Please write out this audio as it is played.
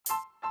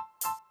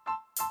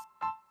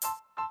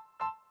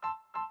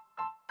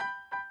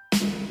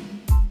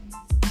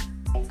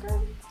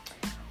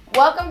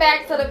Welcome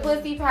back to the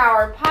Pussy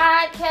Power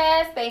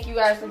Podcast. Thank you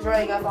guys for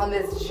joining us on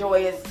this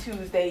joyous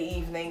Tuesday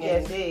evening.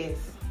 Yes, it is.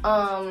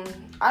 I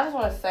just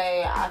want to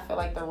say I feel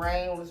like the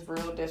rain was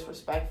real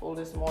disrespectful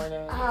this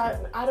morning.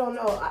 I don't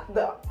know.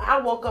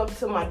 I woke up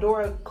to my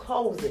door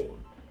closing.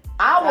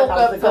 I woke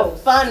up to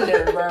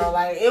thunder, bro.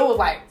 Like, it was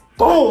like,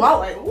 boom. I was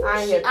like, ooh,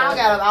 I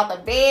got up out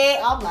the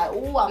bed. I'm like,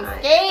 ooh, I'm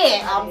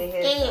scared. I'm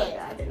scared.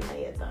 I did not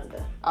hear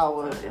thunder. Oh,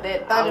 well,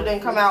 that thunder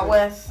didn't come out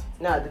west?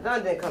 No, the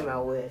thunder didn't come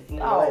out west. You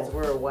know, it's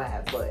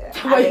worldwide, but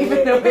I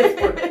didn't know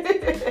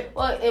this.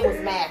 Well, it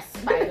was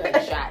masked by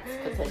gunshots,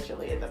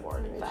 potentially, in the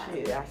morning time.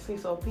 Shit, I see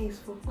so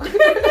peaceful. Hey,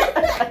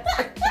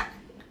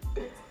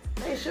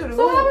 so how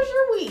was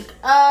your week?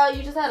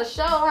 You just had a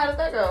show. How did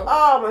that go?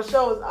 Oh, my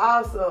show was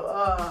awesome.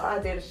 I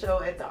did a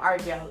show at the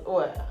art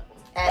gallery.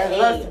 At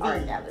the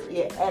art gallery.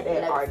 Yeah, at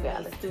that art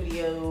gallery.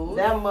 Studios.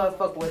 That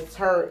motherfucker was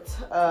turned.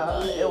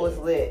 It was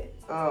lit.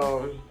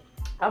 I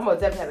most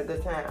definitely had a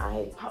good time.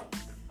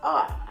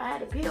 I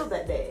had a pill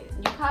that day.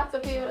 You popped the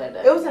pill that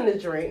day? It was in the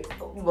drink,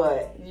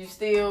 but you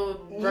still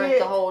drank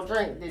the whole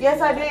drink, did you?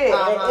 Yes, I did. It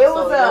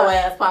was your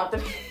ass popped the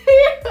pill.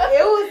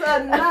 It was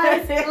a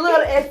nice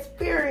little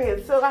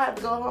experience. So I had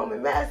to go home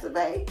and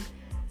masturbate.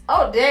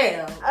 Oh,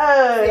 damn. See,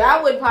 I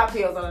wouldn't pop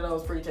pills under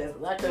those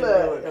pretenses. I couldn't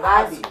do it.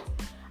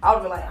 I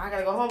would be like, I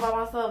gotta go home by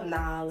myself.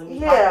 Nah, let me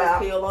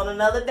pop this pill on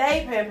another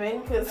day,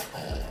 pimping.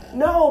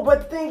 No,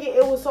 but the thing is,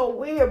 it was so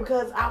weird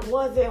because I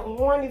wasn't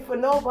horny for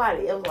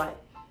nobody. It was like,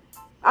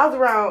 I was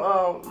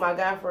around my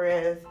guy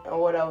friends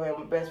or whatever, and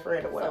my best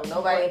friend or whatever. So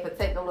nobody in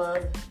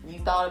particular you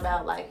thought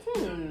about, like,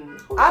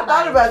 I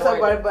thought about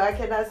somebody, but I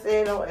cannot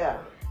say it on air.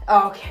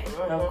 Okay.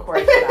 Of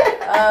course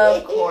not.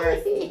 Of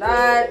course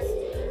not.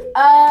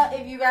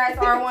 If you guys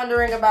are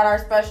wondering about our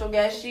special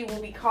guest, she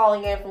will be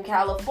calling in from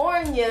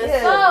California.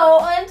 Yes. So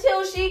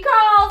until she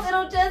calls,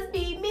 it'll just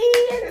be me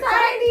and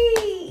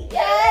Tiny.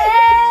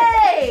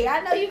 Yay!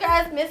 I know you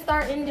guys missed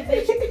our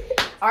individual,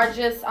 our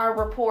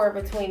rapport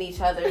between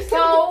each other.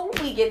 So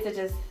we get to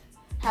just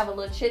have a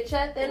little chit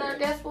chat. Then our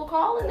guest will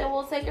call, and then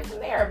we'll take it from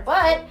there.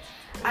 But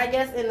I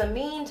guess in the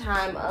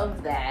meantime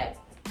of that,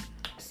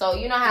 so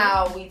you know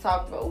how we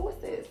talked about. What's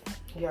this?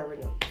 You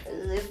already know.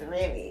 It's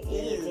really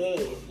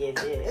easy.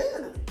 Yes.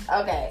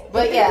 Okay,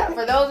 but yeah,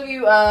 for those of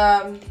you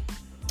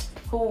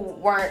who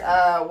weren't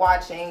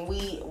watching,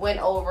 we went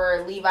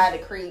over Levi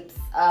the Creep's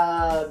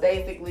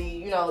basically,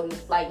 you know,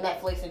 like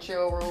Netflix and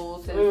chill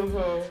rules.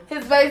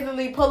 His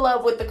basically pull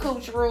up with the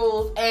cooch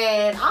rules,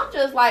 and I'm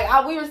just like,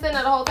 we were sitting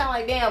there the whole time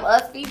like, damn,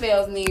 us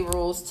females need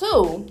rules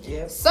too.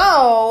 Yeah.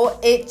 So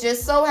it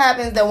just so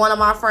happens that one of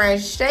my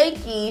friends,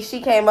 Shakeyy,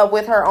 she came up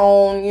with her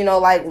own, you know,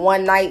 like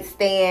one night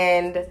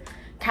stand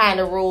kind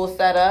of rule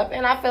set up,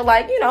 and I feel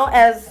like, you know,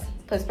 as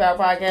Pussy Power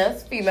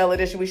Podcast, female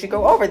edition, we should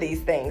go over these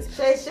things.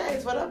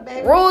 Shakeyy, what up,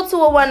 baby? Rule to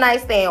a one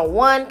night stand: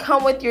 1,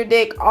 come with your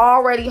dick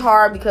already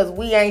hard because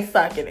we ain't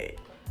sucking it.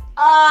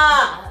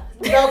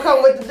 Don't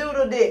come with the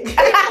doodle dick.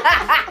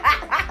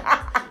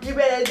 You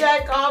better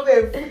jack off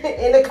in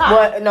the car.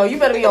 But no, you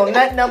better be on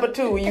nut number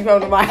 2 when you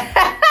come to my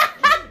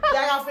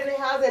jack off in the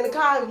house in the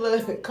car.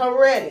 Look, come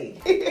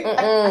ready.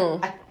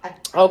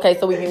 Okay,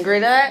 so we can agree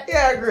to that?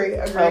 Yeah, I agree.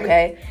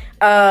 Okay.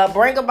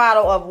 Bring a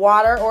bottle of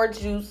water or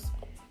juice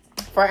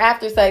for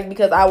after sex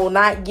because I will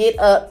not get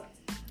up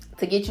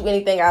to get you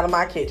anything out of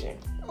my kitchen.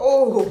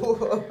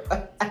 Oh.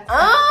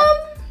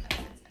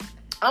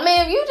 I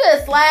mean, if you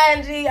just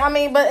sliding, G, I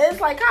mean, but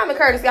it's like common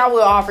courtesy. I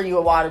will offer you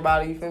a water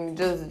bottle. You feel me?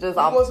 Just. You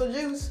want some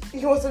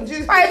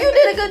juice? Right, if you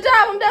did a good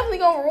job, I'm definitely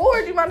gonna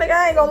reward you, my nigga.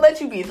 I ain't gonna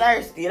let you be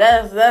thirsty.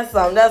 That's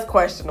something. That's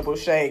questionable,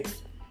 Shakes.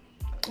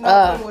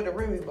 Come with a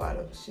Remy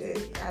bottle.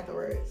 Shit,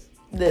 afterwards.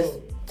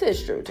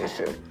 Tis true.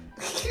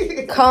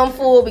 Come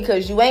full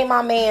because you ain't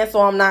my man,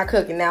 so I'm not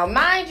cooking. Now,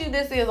 mind you,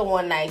 this is a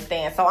one night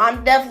stand, so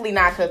I'm definitely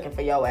not cooking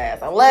for your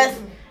ass. Unless,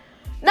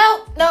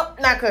 nope,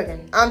 not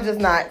cooking. I'm just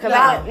not. Cause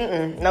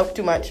nope,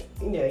 too much.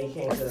 Yeah, you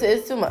can't cook.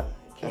 It's too much.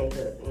 Can't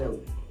cook, no.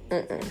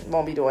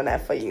 Won't be doing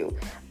that for you.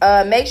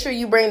 Make sure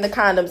you bring the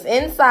condoms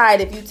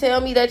inside. If you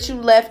tell me that you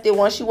left it,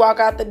 once you walk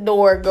out the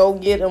door, go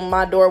get them.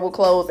 My door will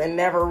close and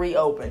never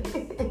reopen.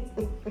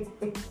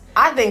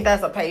 I think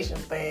that's a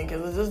patience thing,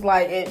 because it's just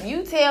like, if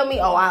you tell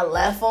me, I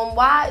left them,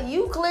 why?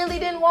 You clearly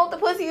didn't want the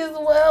pussy as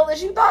well as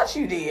you thought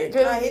you did.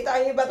 He thought he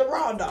was about the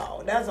raw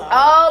dog, that's all.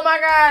 Oh my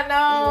God,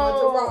 no. He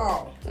wanted the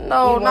raw.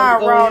 No,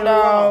 not raw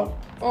dog.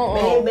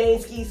 Bang,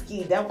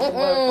 ski. That's what the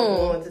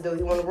motherfucker wanted to do.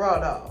 He wanted a raw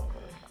dog.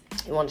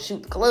 He wanted to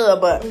shoot the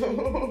club, but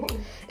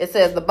it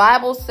says, the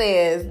Bible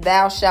says,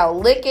 thou shalt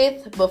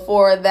licketh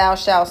before thou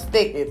shalt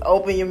sticketh.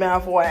 Open your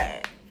mouth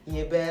wide.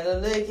 You better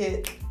lick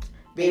it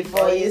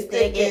before you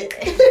stick it.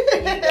 You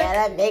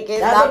gotta make it.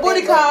 That's a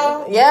booty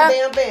call.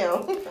 Yeah.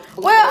 Bam.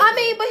 Well, I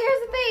mean, but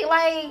here's the thing.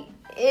 Like,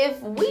 if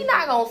we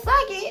not gonna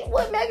suck it,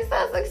 what makes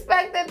us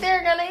expect that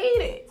they're gonna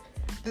eat it?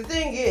 The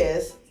thing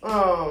is,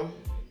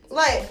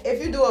 like,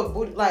 if you do a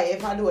booty, like,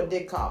 if I do a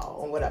dick call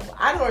or whatever,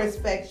 I don't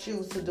expect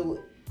you to do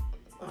it.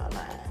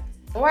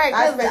 Right.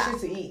 I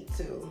expect you to eat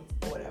too,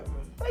 or whatever.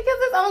 Because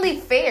it's only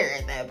fair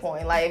at that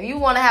point. Like, if you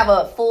want to have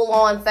a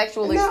full-on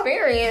sexual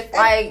experience,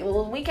 like,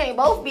 we can't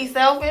both be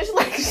selfish.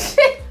 Like,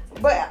 shit.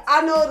 But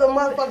I know the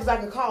motherfuckers I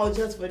can call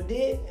just for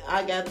dick.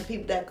 I got the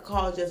people that can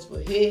call just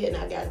for head, and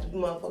I got the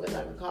motherfuckers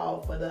I can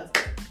call for the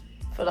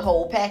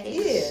whole package.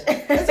 Yeah,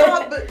 it's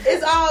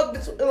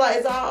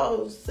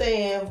all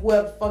saying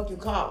whoever the fuck you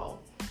call.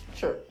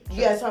 Sure.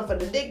 You got something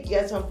for the dick, you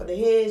got something for the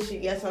head, she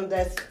got something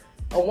that's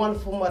a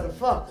wonderful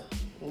motherfucker.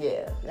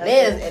 Yeah.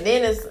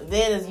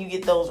 Then you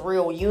get those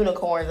real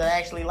unicorns that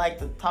actually like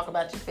to talk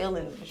about your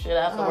feelings and shit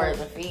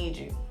afterwards and feed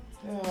you.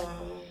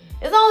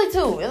 It's only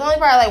two. It's only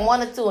probably like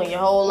 1 or 2 in your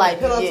whole life.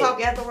 Pillow talk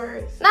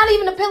afterwards? Not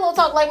even a pillow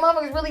talk. Like,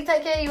 motherfuckers really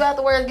take care of you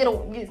afterwards.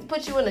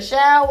 Put you in the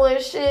shower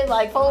and shit.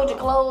 Like, fold your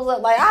clothes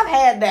up. Like, I've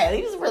had that.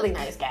 He was a really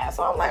nice guy.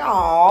 So I'm like,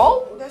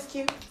 oh, that's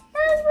cute.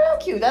 That's real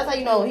cute. That's how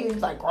you know he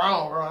was like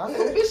grown. I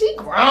said, bitch, he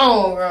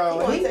grown. He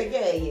want to take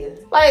care of you.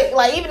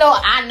 Like, even though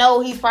I know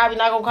he's probably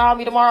not gonna call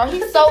me tomorrow,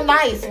 he's so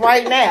nice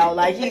right now.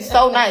 Like, he's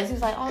so nice.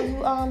 He's like,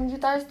 oh, you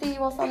thirsty? You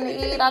want something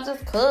to eat? I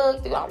just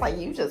cooked. Dude, I'm like,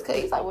 you just cooked?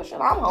 He's like, well, shit,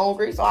 I'm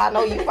hungry, so I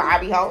know you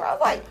probably hungry. I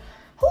was like,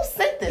 who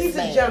sent this? He's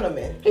man? a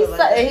gentleman. He's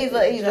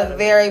a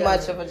very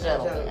much of a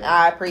gentleman.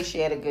 I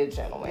appreciate a good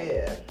gentleman.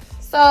 Yeah.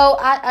 So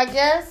I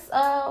guess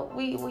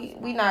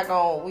we not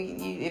gonna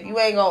if you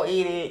ain't gonna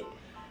eat it.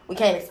 We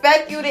can't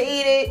expect you to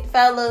eat it,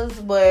 fellas,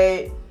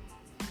 but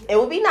it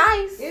would be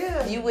nice.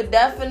 Yeah. You would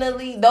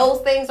definitely, those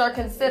things are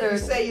considered. You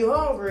say you're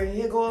hungry,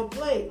 here go a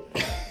plate.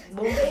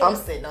 I'm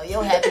sitting on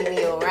your Happy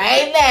Meal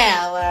right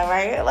now.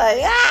 Right?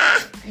 Like,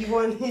 ah! You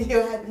want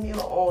your Happy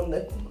Meal on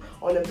the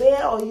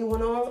bed or you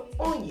want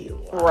on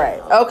you? Right.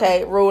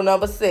 Okay, rule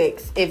number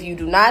 6. If you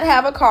do not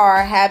have a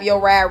car, have your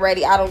ride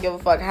ready. I don't give a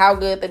fuck how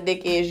good the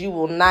dick is. You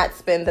will not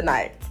spend the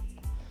night.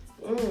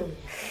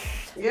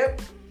 Yep.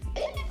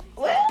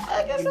 Well,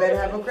 I guess you better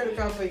have a credit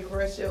card before you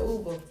crash your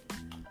Uber.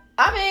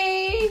 I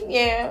mean,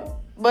 yeah.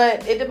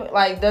 But it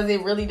does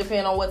it really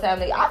depend on what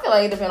time I feel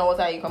like it depends on what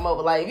time you come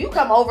over. Like, if you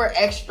come over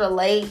extra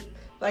late.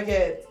 Like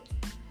at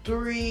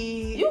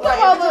 3. You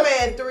come over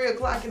at 3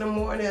 o'clock in the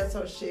morning or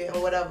some shit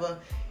or whatever.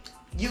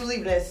 You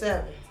leaving at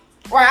 7.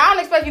 Right, I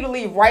don't expect you to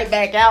leave right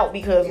back out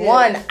because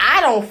one,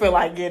 I don't feel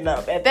like getting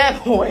up at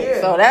that point.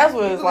 Yeah. So that's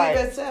what it's like.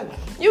 Leave at 7.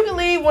 You can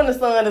leave when the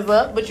sun is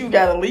up, but you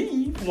gotta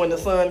leave when the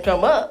sun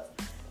come up.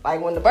 Like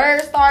when the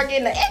birds start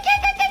getting okay,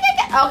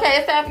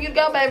 it's time for you to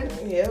go, baby.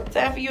 Yep.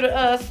 Time for you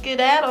to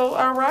skedaddle.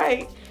 All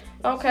right.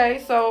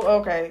 Okay,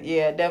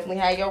 yeah, definitely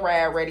have your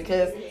ride ready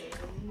because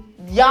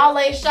y'all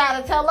ain't shy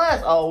to tell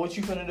us, what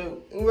you finna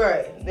do?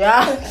 Right.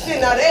 Y'all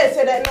shit, no, they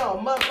say that. No,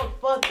 motherfucker,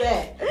 fuck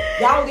that.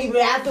 Y'all leave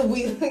it after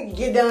we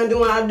get done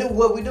doing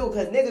what we do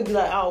because niggas be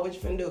like, what you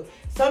finna do?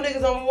 Some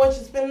niggas don't want you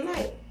to spend the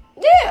night.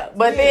 Yeah,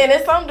 but then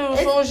there's some dudes,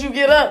 as soon as you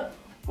get up,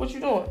 what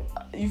you doing?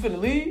 You finna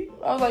leave?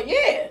 I was like,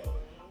 yeah.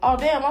 Oh,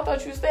 damn, I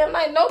thought you were staying the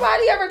night.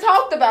 Nobody ever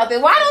talked about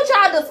this. Why don't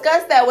y'all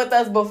discuss that with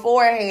us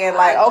beforehand?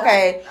 Like,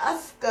 okay. I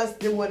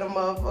discussed it with a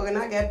motherfucker and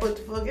I got put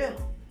the fuck out.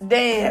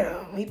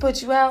 Damn. He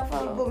put you out, He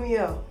put me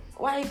out.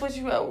 Why he put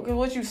you out? Cause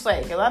what you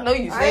say? Because I know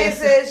you said I ain't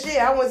said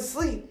shit. I went to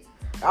sleep.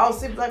 I was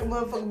sleeping like a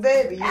motherfucking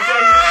baby. You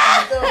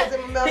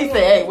said he said,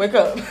 hey, wake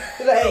up. Like,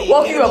 hey,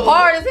 woke you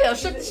apart as hell.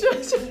 Shook.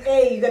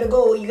 Hey, you gotta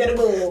go.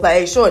 Like,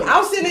 hey, shorty. I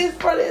was sitting in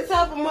front of his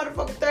house for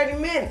motherfucking 30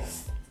 minutes.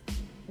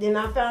 Then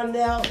I found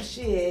out,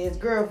 his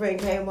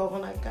girlfriend came over.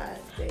 I'm like, God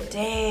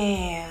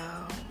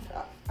damn.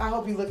 I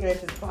hope you're looking at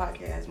this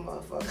podcast,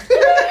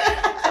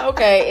 motherfucker.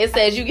 Okay, it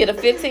says you get a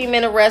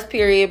 15-minute rest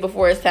period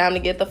before it's time to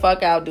get the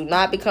fuck out. Do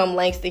not become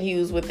Langston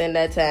Hughes within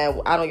that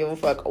time. I don't give a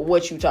fuck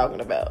what you talking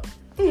about.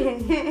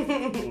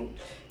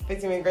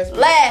 15-minute rest period.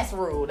 Last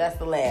rule. That's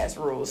the last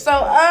rule. So,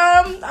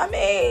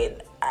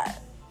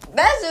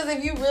 that's just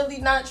if you really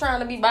not trying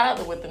to be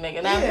bothered with the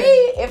nigga. Now, me,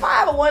 if I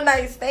have a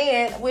one-night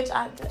stand, which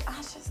I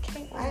just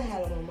can't. I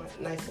had a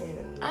one-night stand.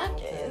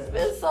 It's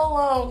been so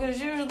long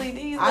because usually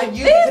these. I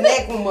used to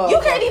connect with them. You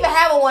can't even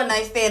have a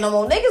one-night stand no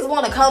more. Niggas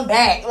want to come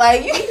back.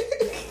 Like, you.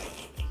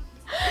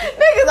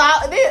 Niggas,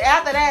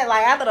 after that,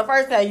 like, after the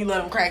first time you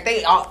let them crack,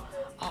 they all,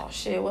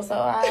 shit, what's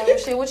up?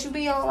 Shit, what you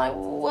be on? Like,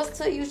 what's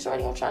to you,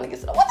 shorty? I'm trying to get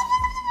to know. What the fuck?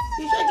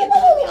 You trying to get to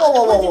know me?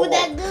 Oh, was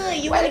that good?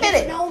 You want to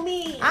get to know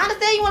me? I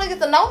understand you want to get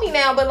to know me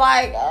now, but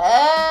like,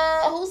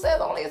 who says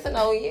I want to get to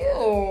know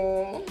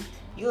you?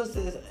 You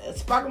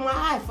sparkle my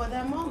eye for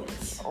that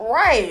moment.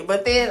 Right,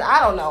 but then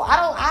I don't know.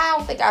 I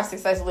don't think I've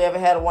successfully ever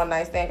had a one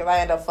night stand because I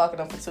ended up fucking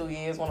them for 2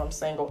 years when I'm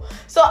single.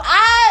 So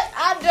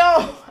I don't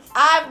know.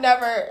 I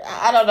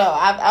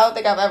don't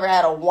think I've ever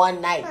had a one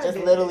night, just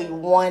literally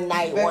one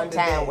night, one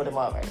time with a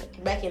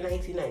motherfucker. Back in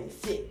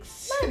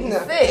 1996.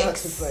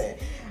 96.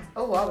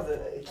 Oh, I was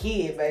a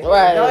kid back then.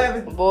 Right.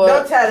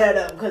 Don't tie that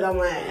up because I'm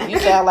lying. You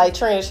sound like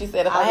Trina. She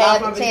said, if I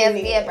had the chance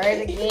to be a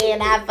bird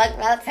again, I'd fuck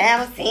about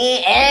time 10.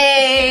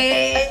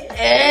 Hey.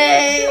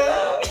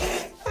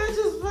 I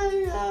just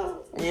played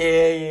out.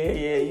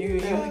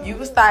 Yeah. You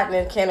was starting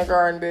in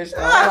kindergarten, bitch.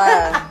 Don't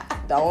lie.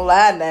 Don't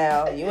lie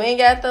now. You ain't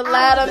got to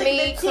lie to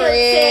me, Chris.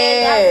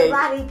 That's a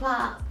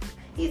lollipop.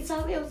 He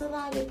told me it was a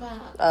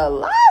lollipop. A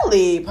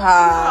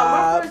lollipop? No,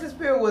 my first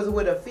experience was it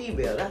with a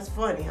female. That's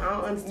funny. I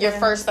don't understand. Your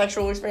first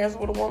sexual experience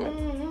with a woman?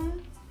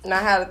 Mm-hmm. Now,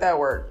 how did that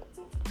work?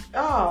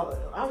 Oh,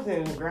 I was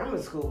in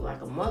grammar school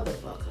like a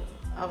motherfucker.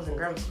 I was in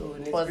grammar school.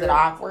 And Was it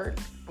awkward?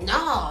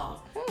 No.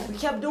 We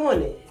kept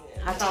doing it.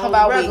 I thought How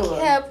about it was regular.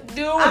 we kept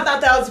doing I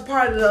thought that was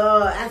part of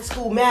the At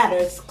School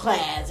Matters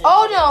class.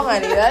 Oh, no,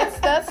 honey.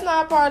 That's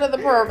not part of the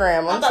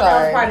program. I'm I thought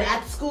sorry. that was part of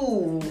At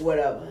School,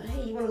 whatever.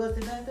 Hey, you want to go to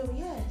the bathroom?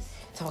 Yes.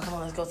 So, come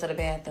on, let's go to the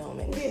bathroom.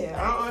 And Yeah,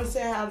 I don't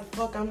understand how the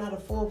fuck I'm not a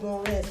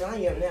full-blown lesbian. I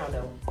am now,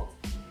 though.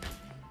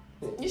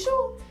 You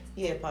sure?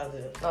 Yeah,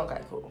 positive.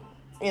 Okay, cool.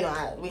 You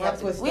know, we My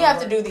have pussy to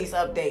don't do these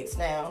updates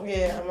now.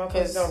 Yeah, my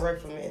pussy don't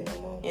work for me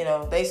no more. You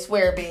know, they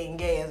swear being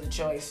gay is a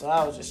choice, so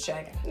I was just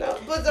checking. No,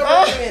 pussy don't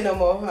work for me no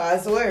more. I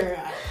swear.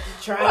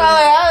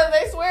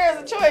 They swear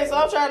it's a choice, so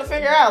I'm trying to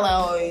figure out, like,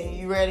 oh,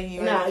 you ready?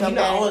 Nah, to come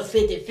back? I was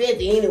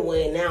 50-50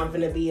 anyway. Now I'm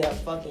finna be a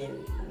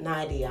fucking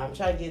 90. I'm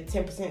trying to get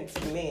 10%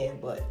 to the men,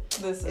 but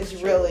it's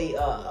really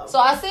So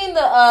I seen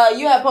the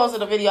you had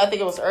posted a video, I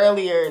think it was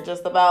earlier,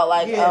 just about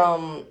like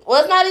well,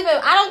 it's not even,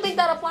 I don't think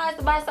that applies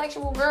to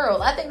bisexual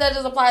girls. I think that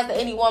just applies to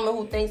any woman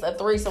who thinks a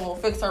threesome will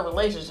fix her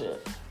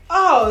relationship.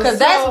 Oh, because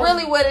that's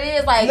really what it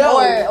is, like,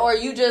 no. or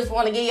you just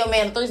want to get your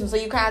man a threesome, so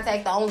you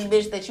contact the only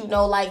bitch that you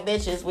know like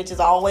bitches, which is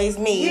always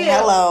me.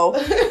 Hello,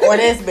 or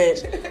this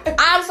bitch.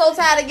 I'm so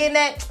tired of getting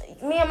that.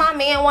 Me and my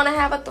man want to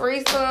have a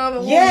threesome.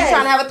 And you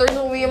trying to have a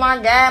threesome with me and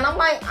my guy, and I'm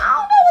like, I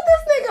don't know what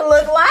this nigga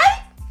look like.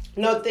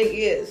 No, thing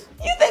is,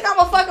 you think I'm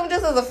gonna fuck him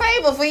just as a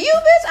favor for you,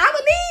 bitch? I'ma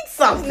need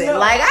something. No,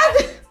 like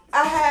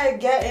I had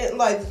gotten,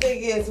 like, the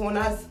thing is, when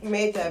I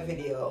made that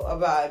video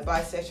about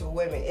bisexual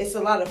women, it's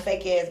a lot of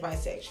fake ass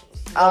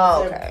bisexuals.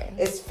 Oh, okay.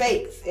 It's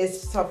fakes.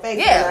 It's some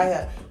fakes out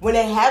here. When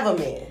they have a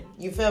man,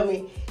 you feel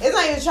me? It's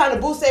not even trying to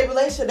boost their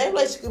relationship. Their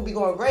relationship could be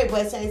going great,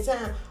 but at the same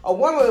time, a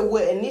woman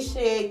would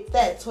initiate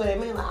that to their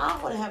man, like,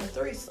 I want to have a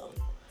threesome.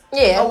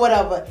 Yeah. Or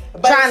whatever.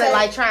 But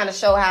trying to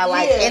show how,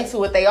 like,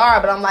 into it they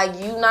are, but I'm like,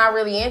 you not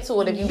really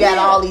into it if you got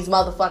all these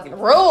motherfucking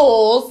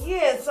rules.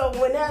 Yeah, so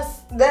when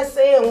that's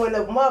saying, when the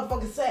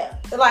motherfucker said,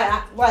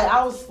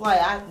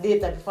 I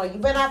did that before. You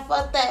better not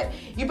fuck that.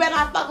 You better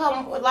not fuck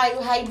her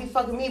like how you be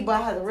fucking me, but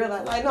I had to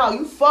realize, like, no,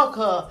 you fuck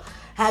her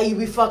how you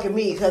be fucking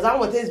me, because I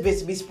want this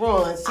bitch to be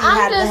sprung.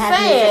 I'm just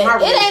saying,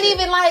 it ain't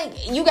even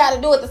like you got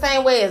to do it the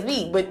same way as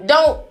me, but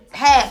don't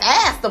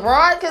half-ass the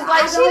broad, because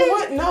like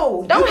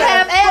don't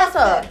half-ass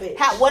her.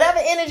 Whatever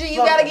energy you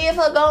gotta give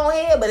her, go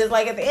ahead. But it's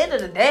like at the end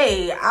of the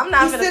day, I'm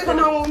not gonna still come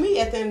home with me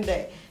at the end of the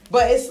day.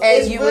 But it's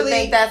you really, would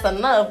think that's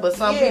enough, but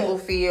some people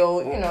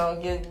feel, you know,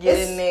 get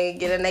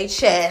in their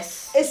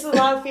chest. It's a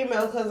lot of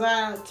females, because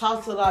I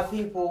talk to a lot of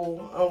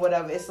people or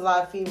whatever. It's a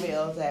lot of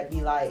females that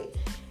be like,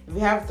 if you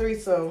have a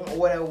threesome or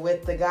whatever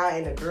with the guy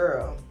and the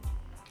girl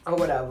or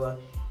whatever,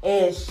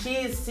 and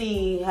she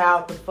see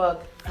how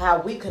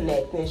we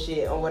connect and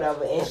shit or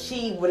whatever, and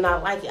she would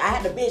not like it. I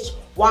had the bitch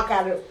walk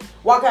out of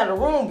the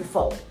room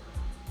before.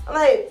 I'm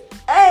like,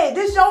 hey,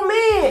 this your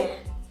man.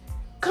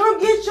 Come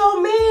get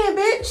your man,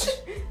 bitch.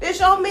 This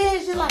your man.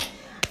 She's like,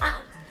 I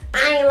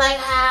ain't like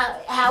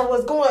how it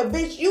was going,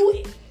 bitch.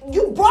 You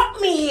brought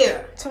me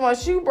here. Too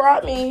much. You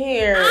brought me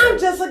here. I'm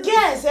just a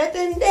guest. At the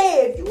end of the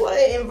day, if you want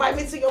to invite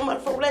me to your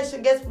motherfucking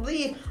relationship, guest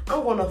believe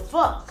I'm gonna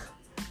fuck.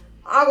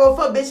 I'm gonna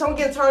fuck, bitch. I'm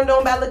getting turned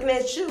on by looking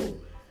at you.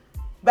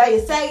 By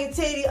your saggy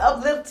titty,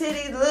 uplift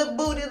titty, little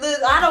booty,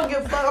 I don't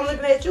give a fuck. I'm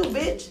looking at you,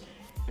 bitch.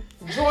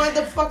 Join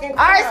the fucking crowd.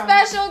 Our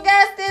special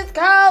guest is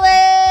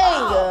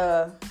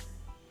calling.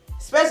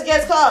 Special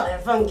guest calling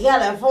from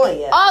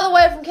California. All the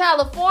way from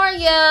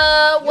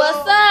California.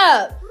 What's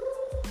up?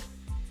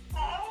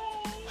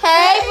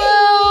 Hey,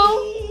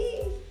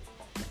 boo.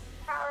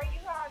 How are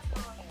you all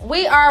doing?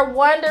 We are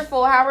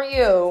wonderful. How are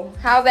you?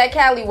 How's that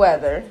Cali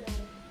weather?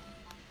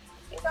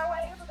 You know what?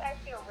 It was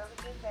actually a really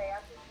good day.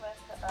 I just left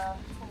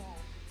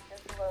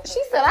the pool.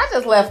 She said, I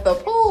just left the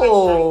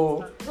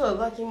pool.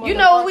 Look, you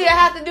know what we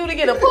have to do to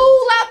get a pool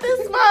out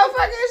this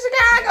motherfucker in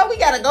Chicago? We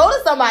got to go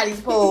to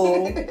somebody's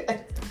pool.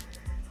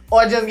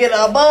 Or just get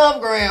an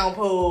above ground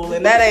pool.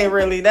 And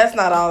that's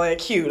not all that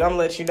cute. I'm going to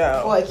let you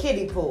know. Or a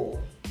kiddie pool.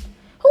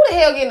 Who the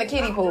hell getting a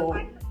kiddie pool?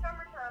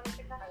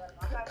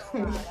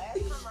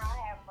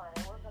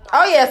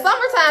 Oh yeah,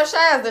 summertime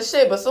shines the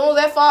shit, but as soon as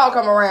that fall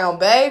come around,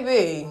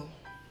 baby.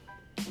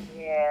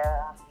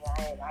 Yeah,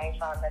 I ain't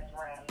trying to mess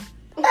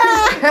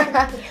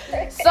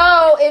around.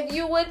 So, if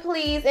you would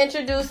please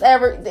introduce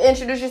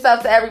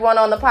yourself to everyone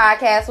on the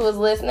podcast who is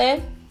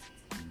listening.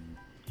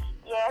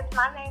 Yes,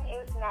 my name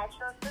is Art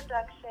of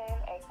Seduction,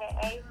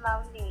 aka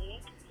Monique.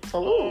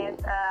 Ooh.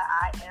 And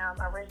I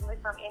am originally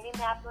from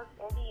Indianapolis,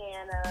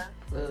 Indiana.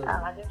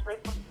 I just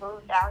recently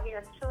moved out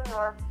here to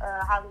North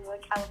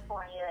Hollywood,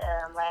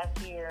 California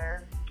last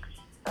year.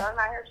 So I'm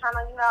out here trying to,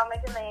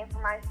 make a name for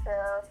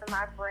myself and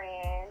my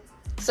brand.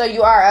 So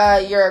you're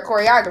a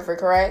choreographer,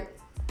 correct?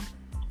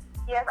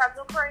 Yes, I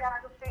do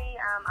choreography.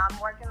 I'm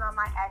working on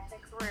my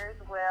acting career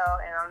as well,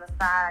 and on the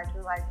side I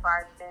do like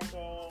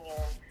bartending,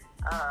 and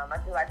I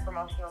do like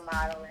promotional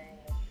modeling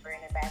and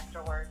brand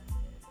ambassador work.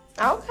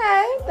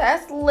 Okay,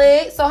 that's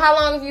lit. So how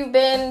long have you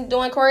been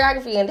doing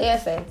choreography and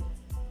dancing?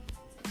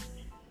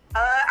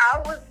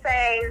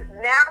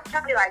 now I'm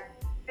probably like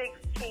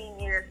 16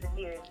 years to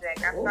be exact.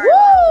 I started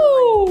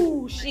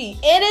Woo! She in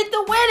it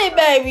to win it,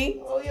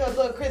 baby. Oh, you're a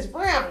little Chris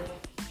Brown.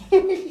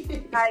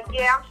 Like,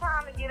 yeah, I'm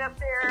trying to get up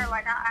there.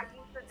 Like, I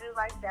used to do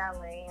like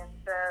ballet and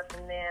stuff,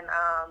 and then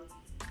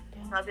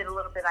I did a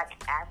little bit like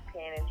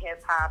African and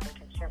hip hop and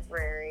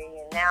contemporary,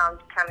 and now I'm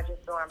kind of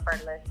just doing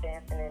burlesque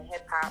dancing and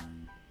hip hop.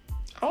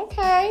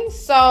 Okay,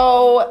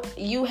 so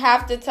you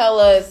have to tell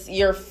us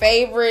your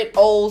favorite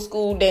old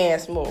school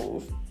dance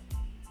move.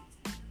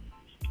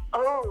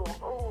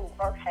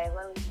 Okay,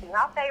 let me see.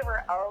 My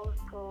favorite old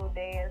school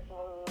dance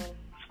move,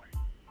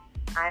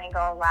 I ain't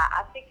gonna lie,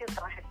 I think it's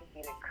gonna have to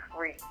be the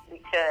creep,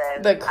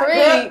 because... The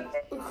creep?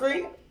 The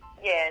creep?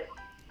 Yes.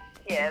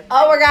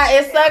 Oh my God,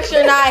 it sucks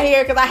you're not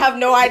here because I have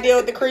no idea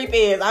what the creep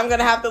is. I'm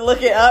gonna have to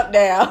look it up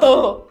now.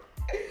 Well,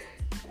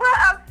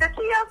 the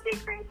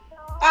TLC creep.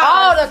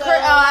 Oh, the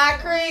creep. Oh, I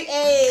creep.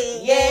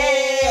 Hey,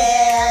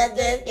 yeah,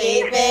 just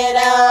keep it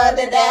on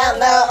the down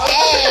low.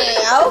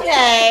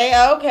 Hey,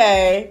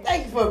 okay.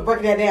 Thank you for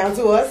breaking that down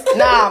to us.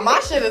 Nah, my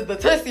shit is the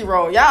Tootsie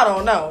Roll. Y'all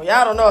don't know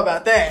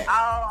about that.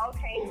 Oh,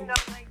 okay. You know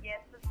what?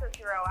 Yes, the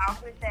Tootsie Roll. I'll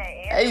put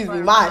that. That used to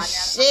be my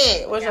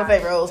shit. What's your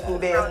favorite old school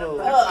dance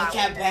move? Oh,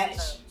 Cat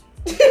Patch.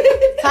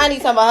 Tiny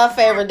talking about her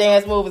favorite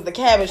dance move is the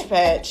Cabbage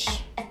Patch.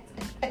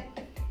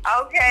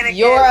 Okay.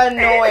 You're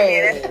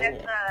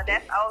annoying.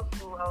 That's old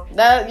school.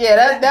 That's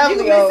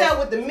definitely You can miss out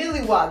with the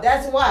Millie Walk.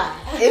 That's why.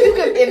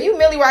 If you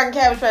Millie rocking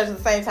Cabbage Patch at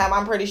the same time,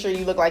 I'm pretty sure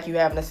you look like you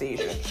having a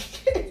seizure.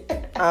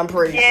 I'm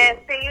pretty sure. Yeah,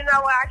 see, you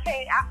know what? I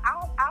can't.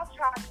 I'll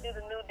try to do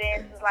the new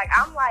dances. Like,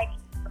 I'm like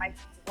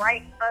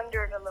right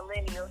under the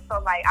millennials. So,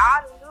 like,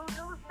 all the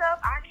new stuff,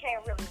 I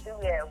can't really do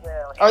that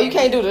well. Oh, you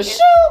can't do the shoot?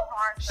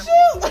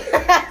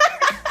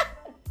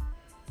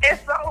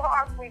 It's so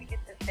hard for me to get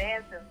the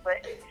dances,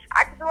 but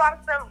I can do all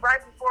the stuff right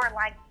before,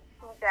 like,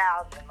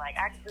 2000. Like,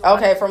 I can do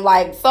okay, from,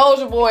 like,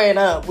 Soulja Boy and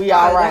up, we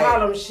all right.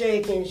 Harlem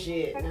Shake and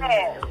shit.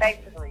 Yeah,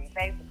 basically.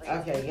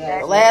 Okay,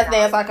 yeah. The last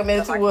dance I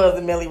committed to was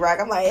the Millie Rock.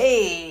 I'm like,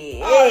 hey,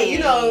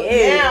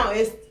 now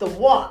it's the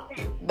WAP.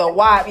 The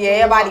WAP, yeah,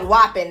 everybody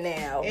whopping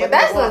now. But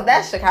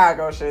that's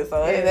Chicago shit,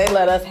 so they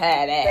let us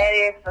have that.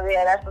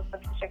 That's what's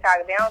in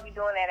Chicago. They don't be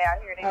doing that out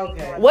here. They be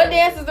doing what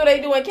dances do they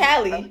do in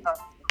Cali?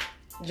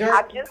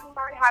 I just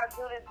learned how to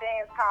do this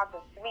dance called the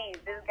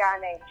Sneeze. This guy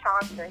named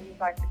Chauncey, he's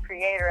like the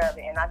creator of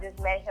it, and I just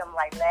met him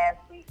like last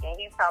week, and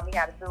he taught me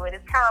how to do it.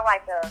 It's kind of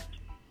like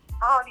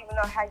I don't even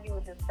know how you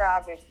would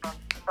describe it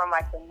from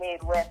like the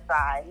Midwest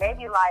side.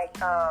 Maybe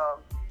like I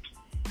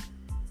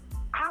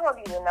don't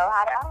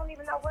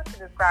even know what to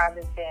describe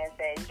this dance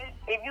as.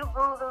 If you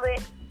Google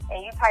it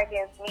and you type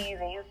in Sneeze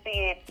and you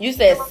see it, you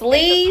said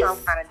sleeves.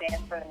 Some kind of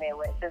dance from the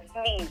Midwest. The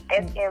Sneeze,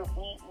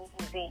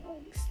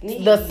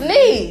 SMEEZE. The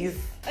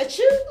Sneeze. A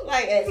chew?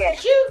 Like a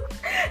chew?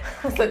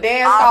 It's a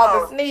dance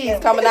called the Sneeze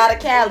coming out of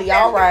Cali.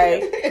 All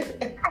right.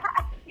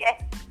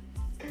 Yes.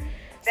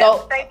 That's So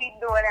what they be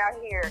doing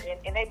out here,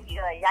 and they be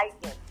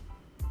yiking.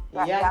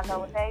 Y'all know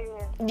what they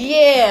is?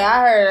 Yeah, I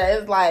heard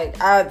it's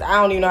like I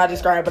don't even know how to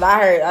describe it, but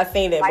I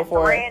seen it like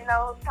before. Like red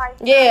nose type.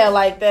 Yeah,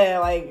 like that.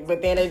 Like,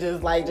 but then they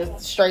just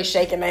straight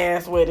shaking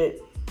ass with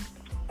it.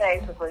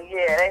 Basically,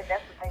 yeah,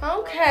 that's what they do.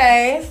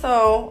 Okay,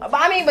 so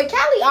but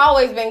Cali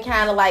always been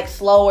kind of like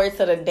slower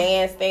to the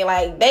dance thing.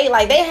 Like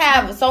they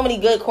have so many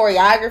good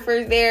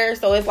choreographers there,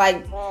 so it's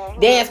like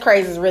dance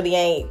crazes really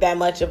ain't that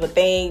much of a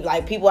thing.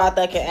 Like people out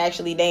there can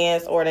actually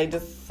dance, or they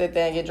just sit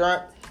there and get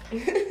drunk.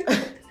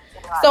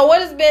 So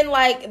what has been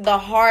like the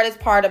hardest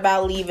part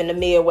about leaving the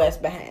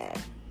Midwest behind?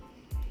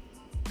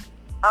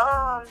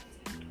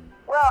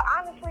 Well,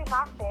 honestly,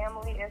 my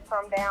family is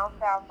from down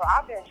south, so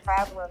I've been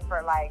traveling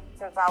for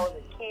since I was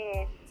a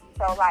kid.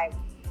 So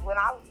when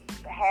I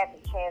had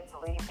the chance to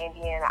leave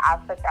Indiana, I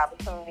took the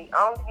opportunity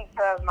only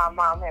because my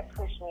mom had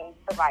pushed me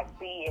to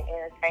be an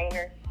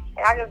entertainer,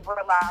 and I just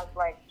realized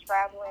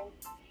traveling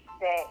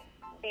that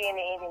being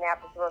in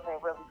Indianapolis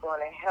wasn't really going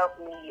to help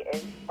me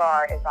as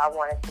far as I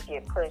wanted to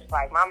get pushed.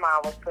 My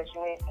mom was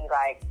pushing me to be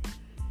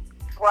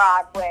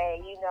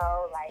Broadway,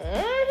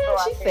 So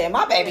she said,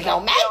 "My baby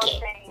gonna make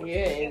it."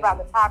 Yeah, you about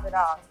to pop it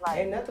off.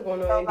 Ain't nothing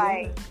going on. Not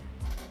really.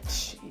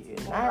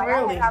 I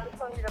had the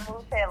opportunity to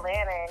move to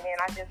Atlanta, and then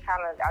I just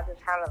kind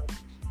of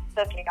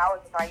took it. I was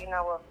just like, you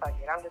know what, fuck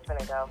it, I'm just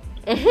gonna go.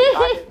 So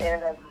I just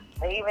ended up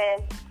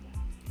leaving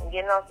and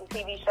getting on some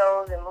TV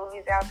shows and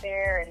movies out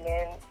there, and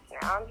then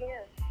now I'm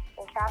here.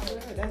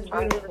 That's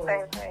I do the beautiful.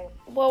 same thing.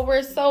 Well,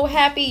 we're so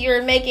happy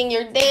you're making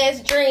your dance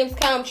dreams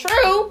come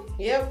true.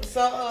 Yep.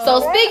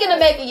 So speaking of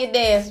making your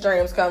dance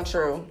dreams come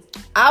true,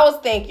 I was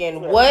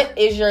thinking, what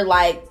is your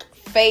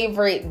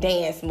favorite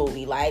dance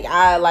movie?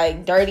 I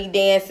like Dirty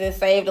Dancing,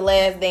 Save the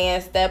Last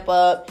Dance, Step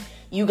Up,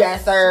 You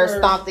Got Served,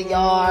 Stomp the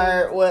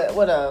Yard.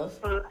 What else?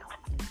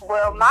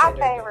 Well, my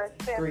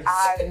favorite since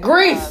I've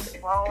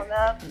grown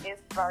up is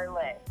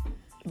Burlesque.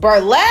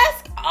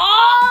 Burlesque?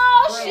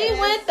 Oh, she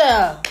went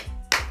there.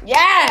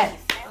 Yes.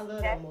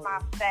 That's my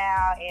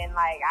style, and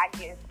I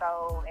get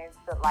so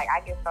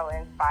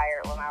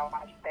inspired when I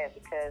watch that,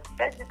 because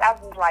I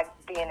just like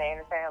being an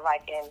entertainer,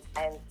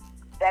 and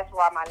that's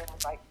why my name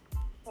is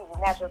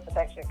Natural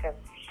Seduction, because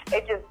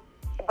it just,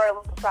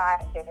 Burlesque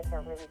side dancing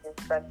really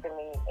just stuck to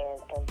me,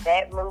 and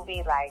that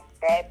movie, like,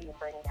 that be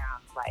bringing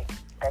out, like,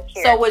 the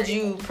character. So would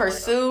you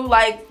pursue,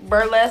 like,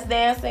 burlesque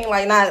dancing?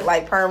 Like, not,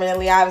 like,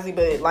 permanently, obviously,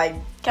 but, like,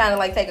 kind of,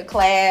 like, take a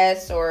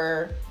class,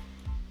 or?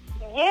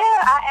 Yeah,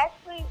 I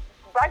actually,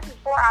 right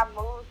before I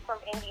moved from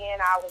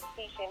Indiana, I was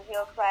teaching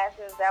heel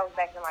classes. That was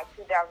back in, like,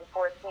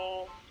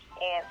 2014.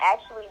 And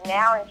actually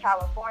now in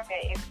California,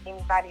 if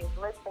anybody is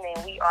listening,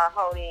 we are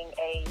holding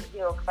a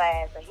heel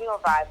class, a heel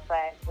vibes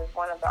class with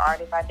one of the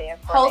artists I dance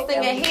for. Hosting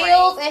a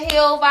heels and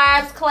heel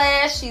vibes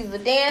class. She's a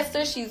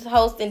dancer. She's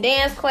hosting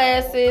dance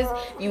classes.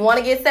 You want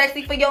to get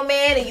sexy for your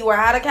man and you are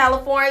out of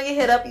California,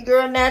 hit up your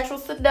girl Natural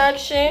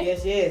Seduction.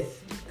 Yes.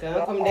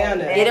 Come down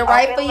there. Get it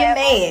right for your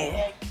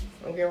man.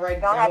 I'm getting right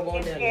You don't have to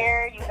going get down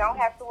scared. You don't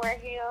have to wear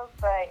heels,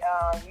 but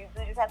you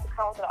do just have to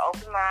come with an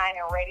open mind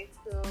and ready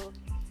to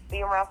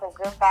be around some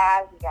good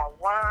vibes. We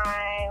got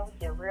wine. We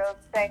get real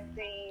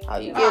sexy. Oh,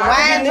 you get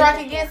wine drunk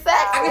and get sexy.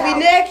 I can be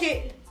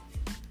naked.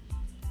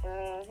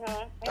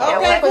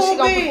 Okay, but she cool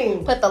gonna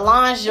bean. put the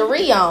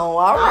lingerie on.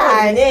 All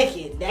right.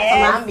 Naked.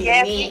 That's my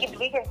naked.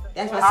 We can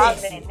That's my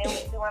sexy. And then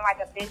we're doing like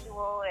a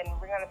visual, and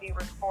we're gonna be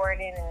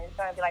recording, and it's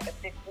gonna be like a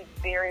 6-week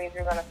series.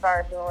 We're gonna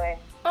start doing.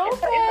 Okay.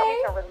 It's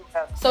gonna be really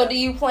tough. So do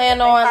you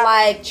plan on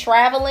like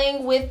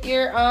traveling with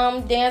your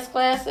dance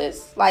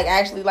classes? Like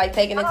actually like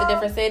taking it to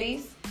different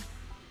cities?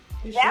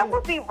 That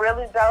would be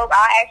really dope.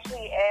 I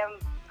actually am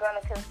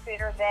gonna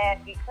consider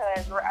that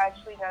because we're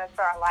actually gonna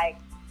start like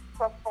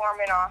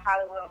performing on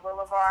Hollywood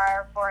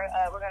Boulevard for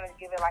we're gonna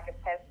give it like a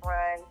test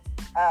run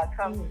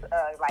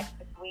like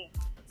this week.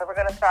 So we're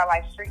gonna start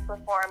like street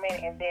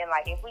performing, and then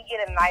like if we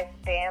get a nice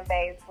fan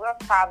base, we'll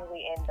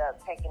probably end up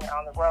taking it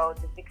on the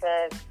road just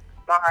because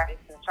my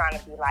artist is trying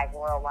to be like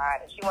worldwide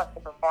and she wants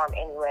to perform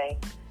anyway.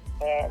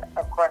 And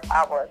of course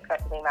I will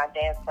accompany my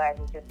dance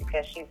classes just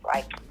because she's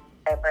like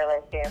a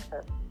burlesque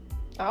dancer.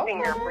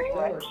 Singer pretty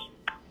much.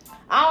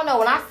 I don't know,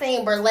 when I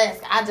seen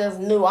burlesque, I just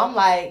knew. I'm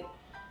like,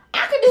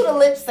 I could do the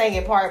lip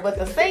singing part, but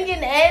the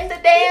singing and the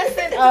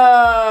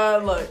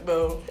dancing, look,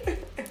 boo.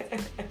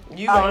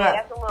 You gonna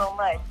that's a little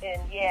much,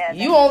 and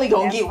you only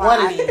gonna get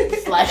one of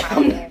these. Like,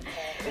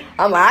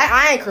 I'm like,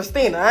 I ain't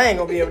Christina. I ain't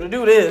gonna be able to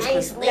do this.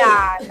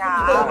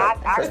 Nah.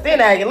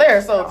 Christina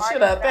Aguilera sold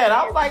shit out there.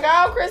 I was like,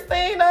 oh,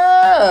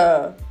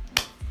 Christina.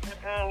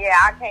 Yeah,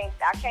 I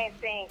can't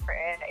sing for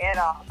it at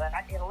all, but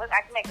I can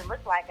make it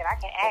look like it. I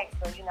can act,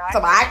 so you know. I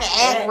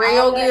can act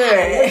real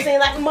good. You sing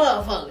like a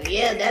motherfucker.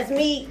 Yeah, that's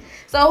me.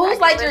 So who's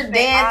like your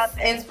dance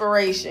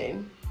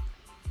inspiration?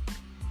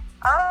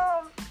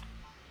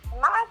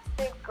 My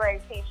 6th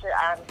grade teacher,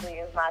 honestly,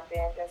 is my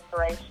dance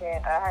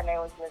inspiration. Her name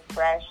was Miss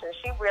Brasher.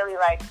 She really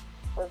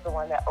was the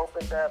one that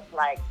opened up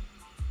like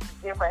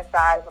different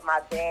sides of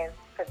my dance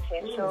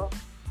potential.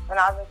 When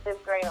I was in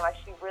 5th grade, and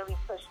she really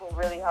pushed me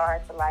really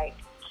hard to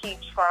keep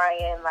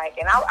trying,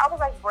 and I was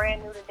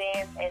brand new to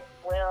dance as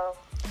well,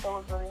 so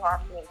it was really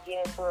hard for me to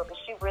get into it, but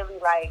she really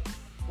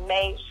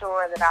made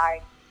sure that I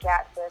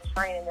got the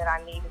training that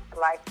I needed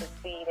to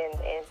succeed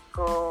in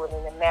school and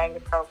in the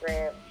magnet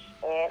program,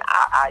 and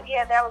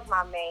that was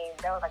my main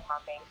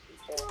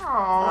teacher.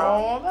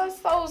 Oh, that's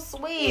so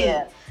sweet.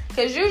 Yeah.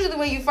 Because usually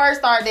when you first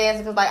start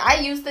dancing, because I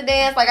used to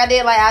dance, I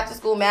did after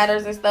school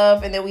matters and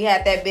stuff, and then we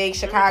had that big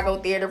Chicago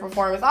theater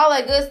performance, all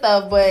that good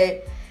stuff,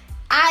 but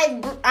I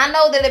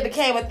know that it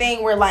became a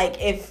thing where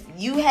if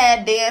you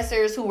had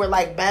dancers who were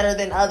better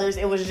than others,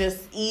 it was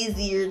just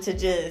easier to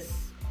just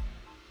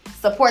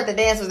support the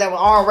dancers that were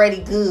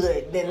already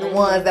good than the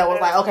ones that was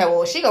okay,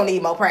 well, she gonna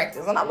need more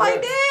practice. And I'm like,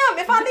 damn,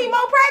 if I need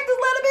more practice,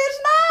 let a bitch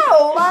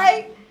know.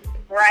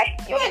 Right.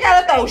 You ain't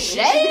gotta throw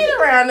shade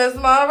around this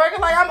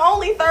motherfucker. I'm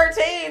only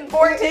 13,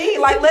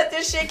 14. Let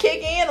this shit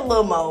kick in a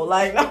little more.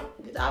 No.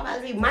 I'm about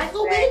to be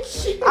Michael,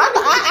 bitch.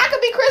 I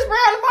could be Chris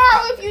Brown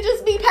tomorrow if you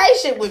just be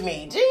patient with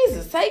me.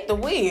 Jesus, take the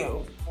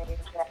wheel.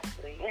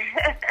 Exactly.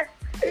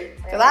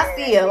 Cause I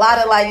see a lot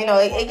of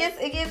it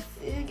gets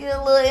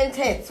a little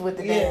intense with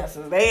the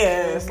dancers.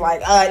 They're just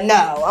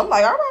no. I'm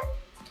like, all right.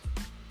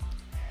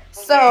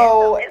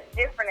 So it's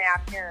different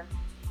out here.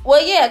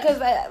 Well, yeah,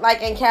 cause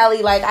in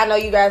Cali, I know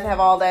you guys have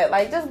all that,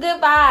 just good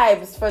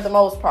vibes for the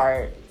most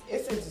part.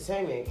 It's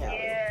entertainment in Cali.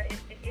 Yeah,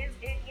 it's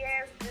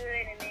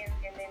good, and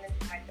then it's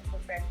the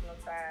professional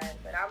side.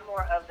 But I'm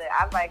more of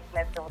I like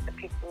messing with the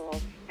people who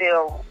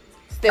still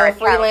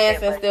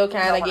freelance and still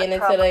kind of getting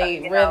into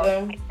the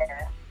rhythm.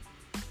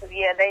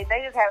 Yeah, they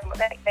just have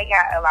they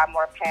got a lot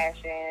more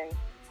passion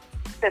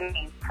to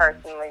me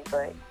personally,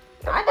 but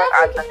I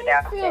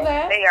definitely feel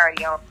that. They are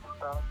young,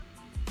 so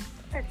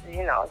it's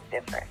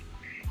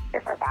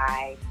different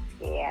vibes.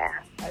 Yeah.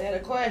 I got a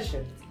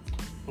question.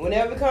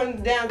 Whenever we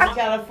come down to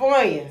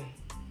California,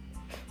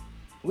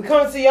 we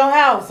come to your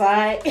house, all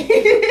right?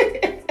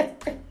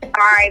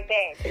 All right,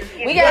 then.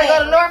 We gotta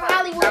go to North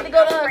Hollywood to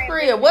go to her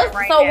crib. What's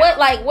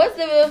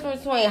the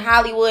difference between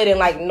Hollywood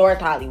and North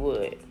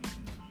Hollywood?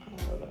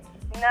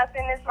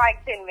 Nothing. It's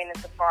 10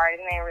 minutes apart.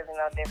 It ain't really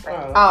no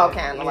difference. Oh,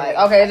 kind of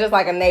okay, it's just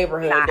a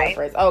neighborhood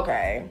difference.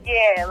 Okay.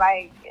 Yeah,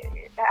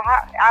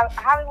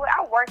 Hollywood,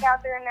 I work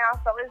out there now,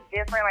 so it's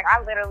different. Like, I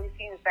literally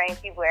see the same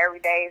people every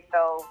day,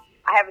 so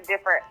I have a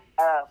different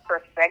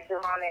perspective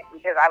on it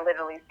because I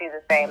literally see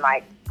the same,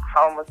 like,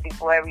 homeless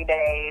people every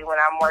day when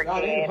I'm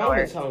working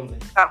or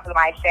something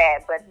like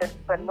that.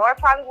 But North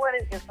Hollywood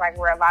is just, like,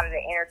 where a lot of the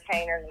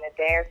entertainers and the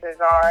dancers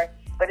are.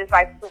 But it's,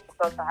 like, super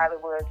close to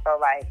Hollywood, so,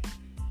 like...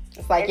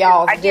 It's like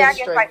y'all's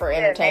district for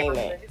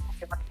entertainment.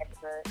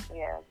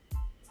 Yeah.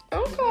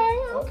 Okay,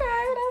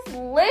 that's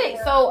lit.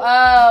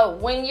 So,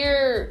 when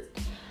you're...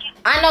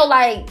 I know,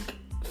 like...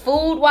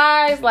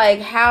 Food-wise,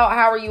 like, how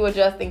are you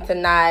adjusting to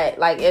not,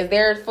 like, is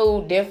their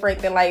food different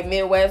than, like,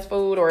 Midwest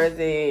food, or is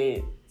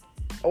it,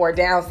 or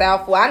down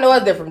south food? I know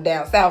it's different from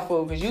down south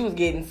food, because you was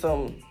getting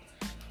some...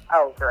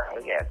 Oh, girl,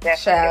 yeah, definitely.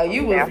 Child,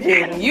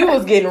 you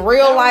was getting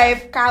real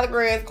life collard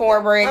greens,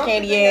 cornbread,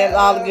 candy yams,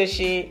 all the good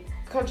shit.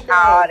 All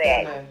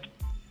that.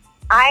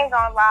 I ain't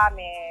gonna lie,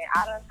 man.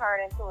 I done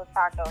turned into a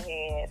taco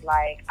head.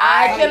 Like,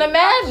 I can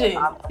imagine.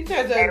 You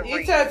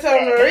turned to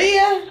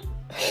Maria?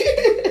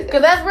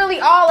 Cause that's really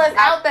all that's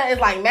out there is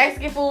like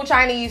Mexican food,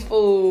 Chinese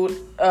food,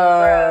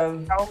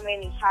 so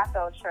many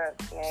taco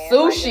trucks, man.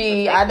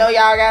 Sushi. Like, I know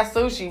y'all got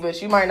sushi, but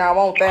you might not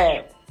want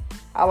that.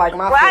 I like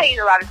my. Well, sushi. I eat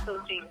a lot of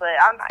sushi, but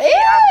I'm not.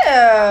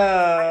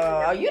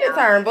 Yeah, you done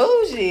turned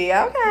bougie.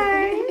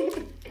 Okay.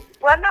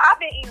 Well, no, I've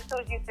been eating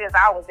sushi since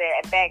I was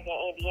back in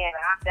Indiana.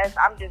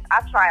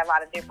 I try a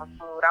lot of different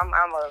food. I'm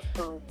a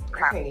food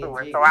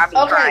connoisseur, so I be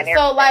trying everything.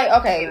 So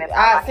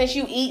like, since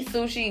you eat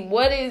sushi,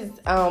 what is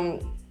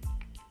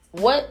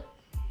what?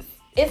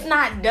 It's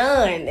not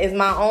done. Is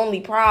my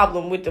only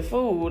problem with the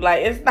food.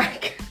 Like, it's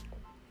not.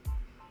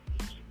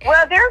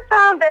 Well, there's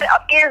some that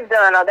is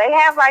done. Or they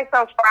have like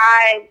some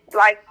fried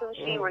like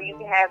sushi where you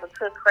can have the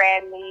cooked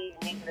crab meat,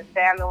 and even the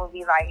salmon will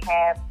be like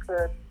half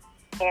cooked.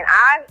 And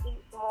I eat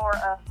more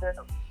of the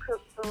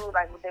cooked food,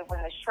 like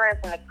when the shrimp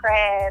and the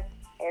crabs.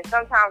 And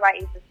sometimes I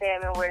eat the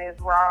salmon when it's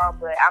raw,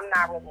 but I'm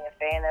not really a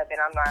fan of it.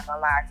 I'm not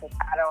gonna lie, because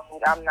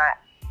I'm not.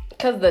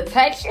 Cause the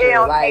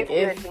texture, like,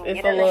 it's a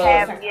little.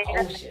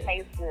 It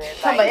tastes good.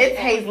 But it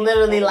tastes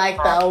literally like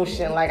the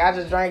ocean. Like, I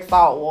just drank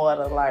salt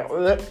water. Like,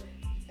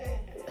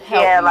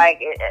 yeah,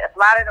 like a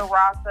lot of the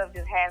raw stuff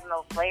just has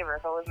no flavor,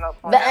 so it's no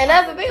point. And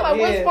that's the thing. Like,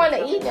 what's the point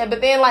of eating it?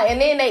 But then, like,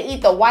 and then they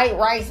eat the white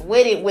rice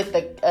with it with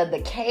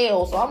the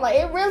kale. So I'm like,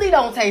 it really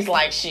don't taste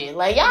like shit.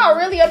 Like, y'all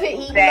really up here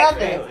eating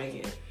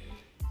nothing.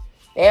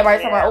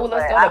 Everybody's talking about, oh,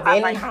 let's go to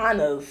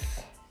Benihana's.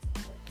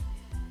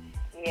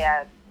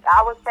 Yeah.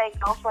 I would say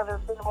go for the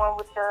one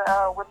with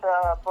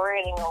the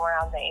breading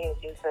around the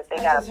edges that they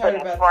gotta put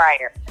in the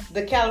fryer.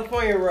 The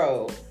California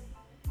roll.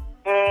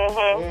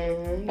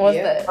 What's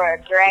that? For a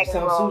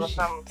dragon roll sushi. or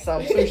something.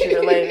 Some sushi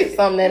related,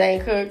 something that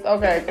ain't cooked.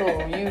 Okay,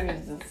 cool.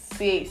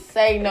 You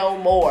say no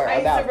more about I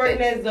used to bring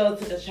that though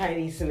to the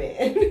Chinese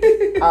man.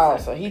 Oh,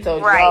 so he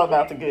told you all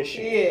about the good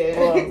shit. Yeah.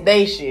 Well,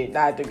 they shit,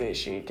 not the good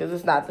shit, because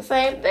it's not the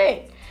same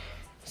thing.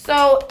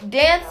 So,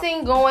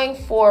 dancing going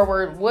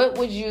forward, what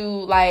would you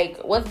like?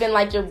 What's been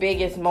like your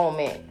biggest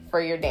moment for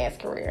your dance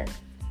career?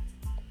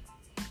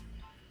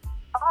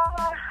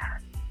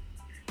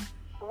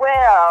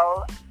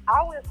 Well,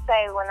 I would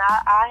say when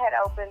I had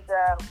opened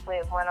up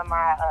with one of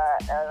my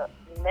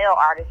male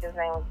artists, his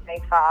name was Jay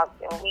Fox,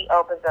 and we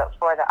opened up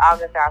for the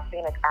August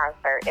Alsina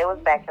concert. It was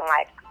back in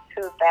like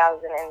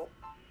 2014.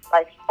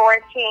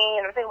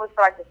 I think it was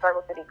for like the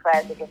Circle City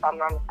Classic, if I'm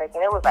not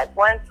mistaken. It was like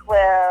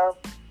 112.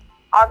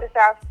 August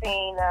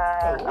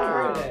Alsina,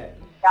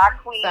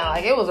 Jacquees. Sound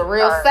like it was a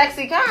real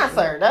sexy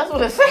concert. That's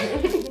what it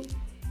said.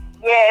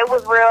 Yeah, it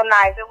was real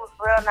nice. And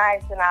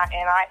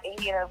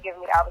he ended up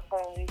giving me the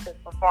opportunity to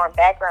perform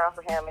background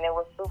for him, and it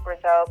was super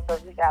dope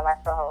because we got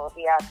like the whole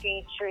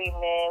VIP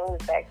treatment. We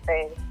was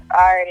backstage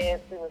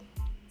artists. We was,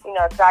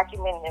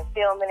 documenting and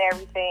filming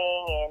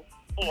everything, and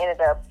he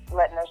ended up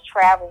letting us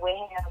travel with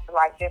him to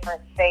like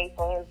different states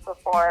when he was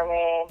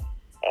performing.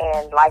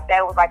 And, like,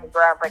 that was, like, a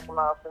groundbreaking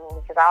moment for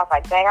me because I was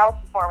like, dang, I was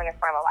performing in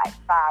front of, like,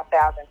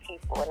 5,000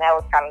 people. And that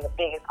was kind of the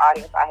biggest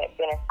audience I had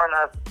been in front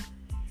of.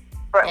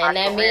 And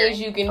that means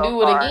you can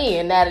do it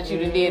again now that you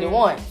done did it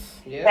once.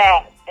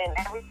 Yeah. And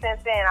ever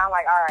since then, I'm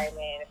like, all right,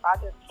 man, if I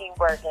just keep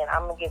working,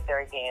 I'm going to get there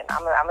again.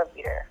 I'm going to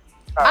be there.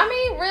 So, I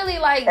mean, really,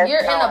 like,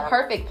 you're in a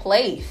perfect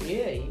place.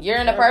 Yeah. You're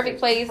in a perfect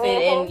place,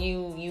 and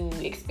you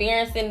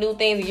experiencing new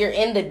things. You're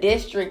in the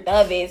district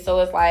of it, so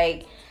it's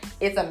like...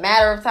 It's a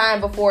matter of time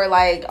before,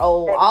 like,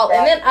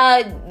 and then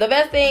the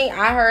best thing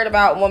I heard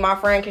about when my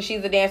friend, because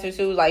she's a dancer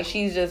too, like,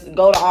 she's just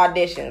go to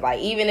auditions. Like,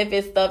 even if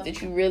it's stuff that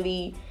you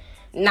really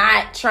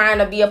not trying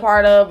to be a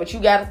part of, but you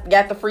got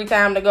the free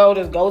time to go,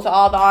 just go to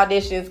all the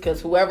auditions, because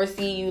whoever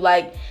see you,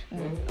 like,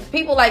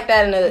 people like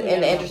that in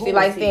the industry,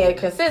 like, seeing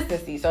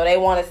consistency. So they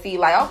want to see,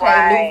 like,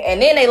 okay,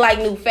 and then they like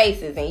new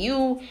faces. And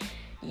you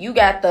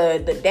got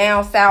the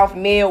down south,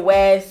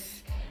 Midwest,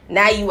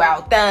 now you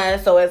outdone,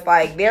 so it's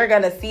like they're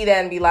gonna see that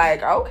and be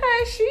like,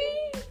 okay,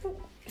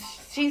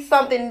 she's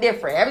something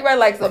different. Everybody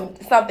likes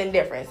something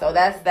different, so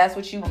that's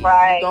what you get.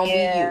 Right, you gonna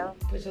be you.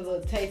 Put your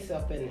little taste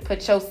up in it.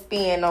 Put your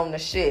spin on the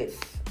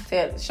shits.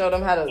 Show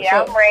them how to.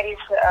 I'm ready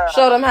to.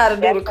 Show them how to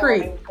do the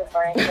creep.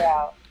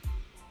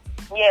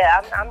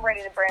 Yeah, I'm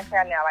ready to branch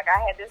out now. Like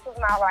this was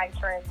my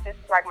this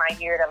is like my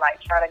year to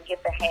like try to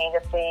get the hang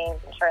of things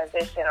and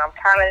transition. I'm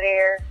kind of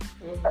there,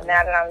 but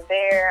now that I'm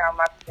there, I'm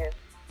about to just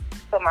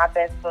put my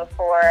best foot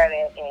forward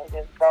and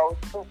just go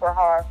super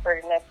hard for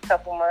the next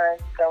couple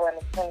months. Go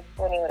into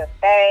 2020 with a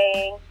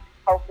bang.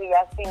 Hopefully,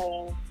 y'all see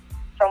me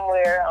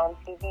somewhere on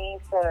TV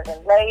sooner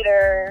than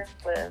later.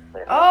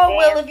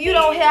 Well, if you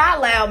don't hear our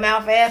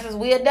loudmouth asses,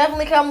 we'll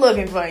definitely come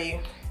looking for you.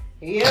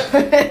 Yep.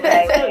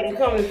 You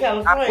coming to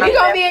California. We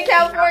gonna be in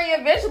California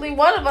eventually.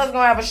 One of us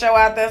gonna have a show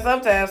out there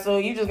sometime, so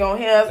you just gonna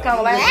hear us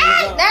coming like,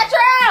 hey,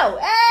 Natural!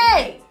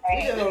 Hey!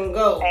 We just gonna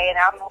go. Hey, and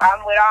I'm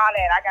with all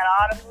that. I got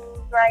all the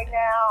moves right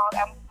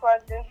now. I'm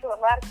plugged into a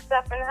lot of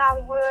stuff in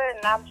Hollywood,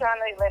 and I'm trying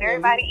to let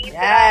everybody eat.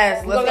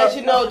 Yes, let's let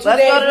you know 2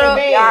 days in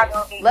advance.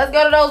 Let's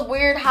go to those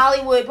weird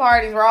Hollywood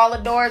parties where all the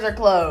doors are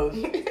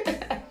closed.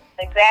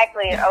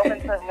 Exactly, and open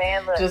to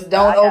man. Look, just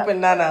don't open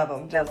none of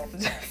them.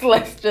 Just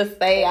let's just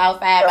stay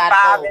outside by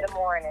 5 in the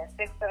morning,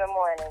 6 in the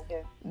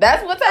morning.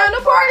 That's what time the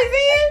party's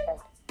in.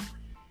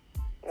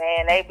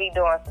 Man, they be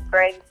doing some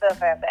crazy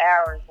stuff after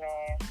hours,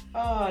 man.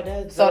 Oh,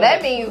 that's so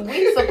that means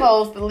we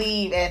supposed to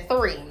leave at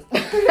 3.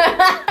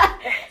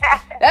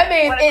 That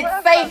means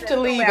it's safe to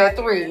leave at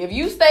 3. If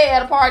you stay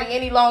at a party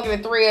any longer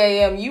than 3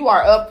 a.m., you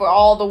are up for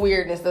all the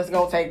weirdness that's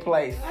gonna take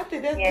place. I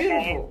think that's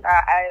beautiful.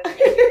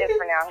 It's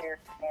different out here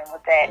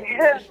with that.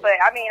 But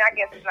I mean, I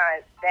guess it's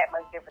not that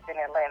much different than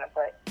Atlanta.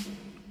 But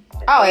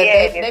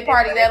they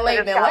party that late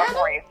in Atlanta.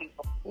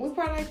 We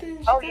party like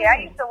this. Oh yeah,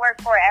 I used to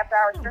work for an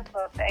after-hour strip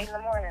club at 8 in the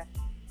morning.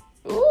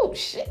 Ooh,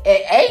 shit.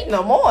 At 8 in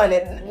the morning?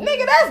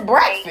 Nigga, that's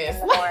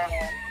breakfast.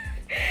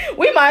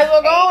 We might as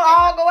well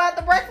all go out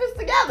to breakfast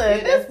together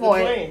at this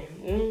point.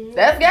 Mm-hmm.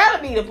 That's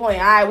gotta be the point.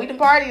 All right, we done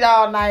partied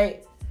all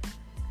night.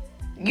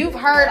 You've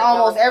heard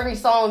almost every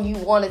song you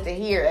wanted to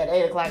hear at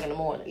 8 o'clock in the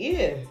morning.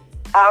 Yeah.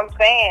 I'm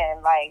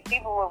saying, like,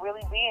 people will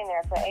really be in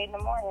there till 8 in the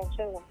morning,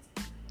 too.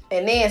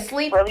 And then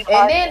sleep,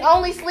 and then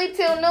only sleep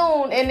till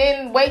noon, and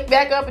then wake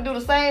back up and do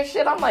the same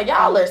shit. I'm like,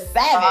 y'all are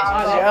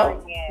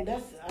savage, yo.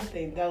 I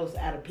think those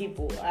out of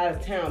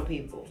town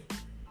people.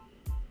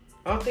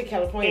 I don't think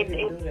California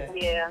people do that.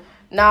 Yeah.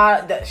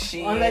 Nah,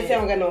 shit. Unless they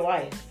don't got no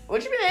life.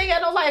 What you mean they ain't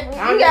got no life?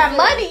 You got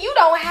money, you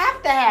don't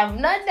have to have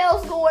nothing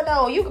else going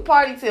on. You can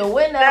party till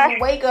whenever,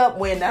 wake up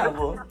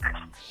whenever.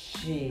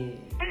 Shit.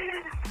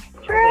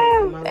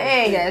 True. They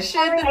ain't got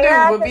shit to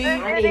do but be.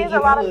 There's a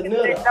lot of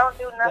people that don't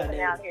do nothing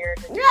out here.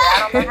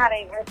 I don't know how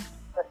they rich,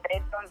 but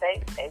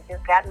they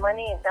just got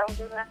money and don't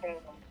do nothing.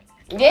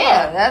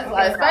 Yeah, that's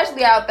like,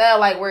 especially out there,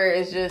 like where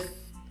it's just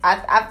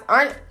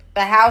aren't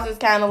the houses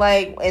kind of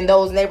like in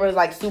those neighborhoods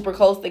like super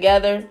close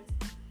together.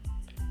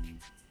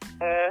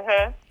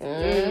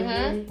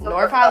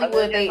 North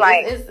Hollywood,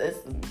 it's a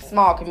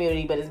small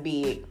community, but it's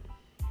big.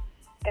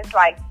 It's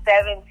like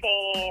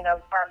 17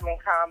 apartment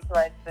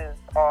complexes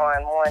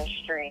on one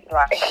street.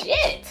 Like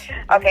shit.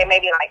 Okay,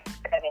 maybe like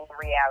 7 in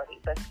reality,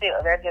 but still,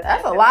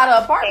 that's a lot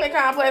of apartment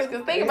complexes.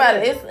 Because think about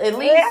it, it's at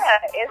least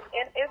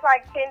it's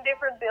like 10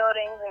 different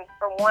buildings and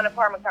from one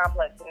apartment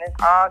complex, and it's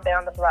all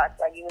down the block.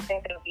 Like you would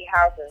think there would be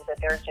houses, but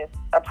they're just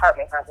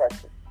apartment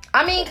complexes.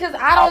 I mean, because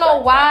I don't know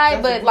why,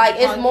 but like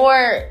it's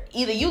more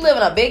either you live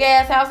in a big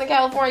ass house in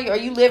California or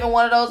you live in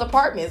one of those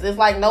apartments. It's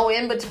like no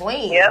in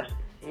between. Yep.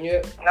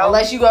 Nope.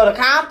 Unless you go to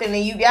Compton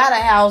and you got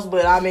a house,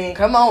 but I mean,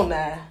 come on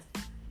now.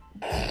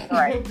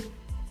 Right.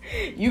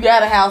 You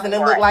got a house and it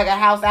look like a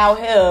house out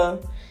here,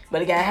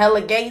 but it got hella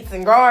gates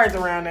and guards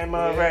around that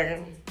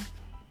motherfucker.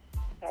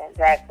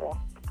 Exactly.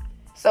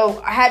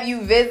 So, have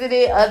you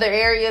visited other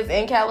areas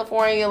in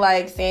California,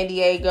 like San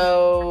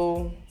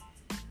Diego?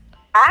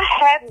 I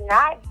have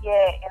not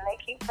yet, and they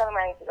keep telling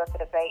me I need to go to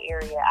the Bay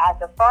Area.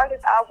 The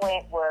farthest I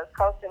went was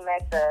Costa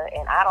Mesa,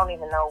 and I don't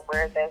even know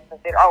where that's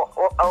considered.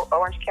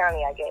 Orange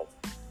County, I guess.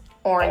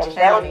 Orange County.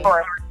 That was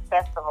for a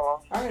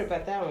festival. I heard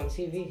about that on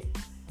TV.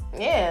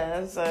 Yeah,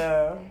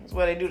 that's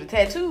where they do the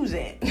tattoos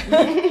at.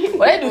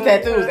 Well, they do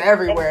tattoos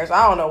everywhere, so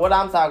I don't know what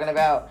I'm talking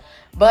about.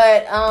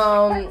 But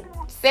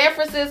San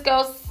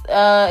Francisco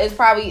is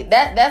probably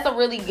that's a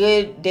really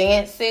good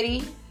dance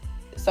city.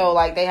 So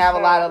like they have a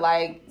lot of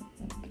like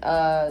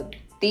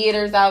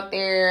theaters out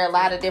there, a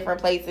lot of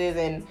different places,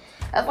 and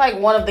that's like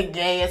one of the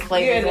gayest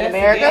places in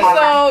America.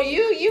 So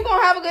you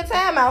gonna have a good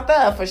time out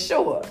there for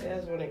sure.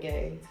 That's one of the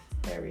gay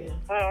area.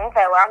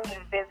 Okay, well I'm just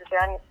visiting.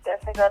 I need to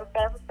definitely go to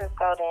San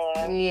Francisco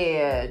then.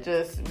 Yeah,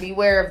 just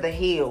beware of the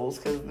hills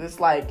because it's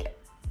like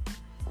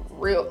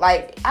real.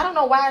 Like I don't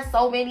know why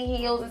so many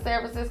hills in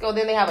San Francisco.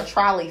 Then they have a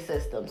trolley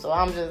system, so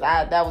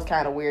that was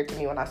kind of weird to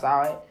me when I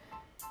saw it.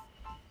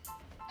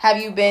 Have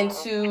you been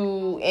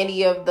to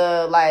any of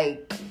the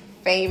like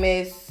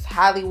famous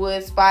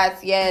Hollywood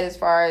spots yet, as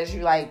far as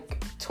you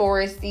like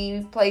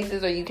touristy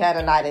places, or you kind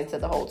of not into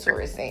the whole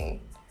tourist scene?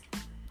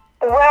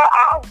 Well,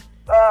 I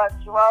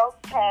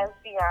drove past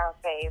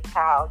Beyonce's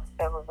house.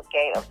 There was a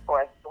gate, of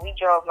course. We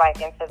drove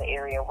like into the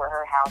area where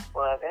her house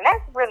was, and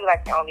that's really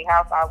like the only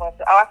house I went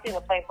to. Oh, I seen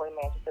the Playboy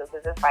Mansion too,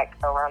 because it's like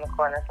around the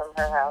corner from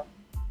her house.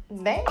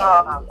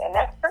 Damn. And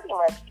that's pretty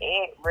much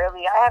it,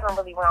 really. I haven't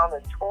really went on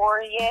the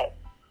tour yet.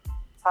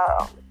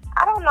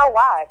 I don't know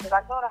why, because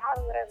I go to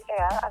Hollywood every day.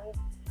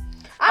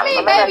 I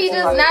mean, maybe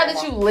just now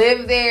that you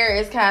live there,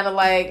 it's kind of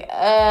like,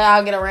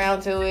 I'll get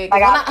around to it.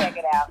 Like, I'll check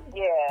it out.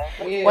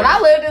 Yeah. When I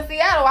lived in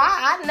Seattle,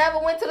 I never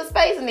went to the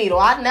Space Needle.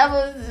 I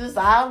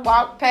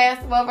walked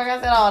past the motherfucker.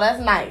 I said, oh,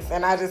 that's nice.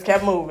 And I just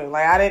kept moving.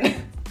 Like, I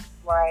didn't.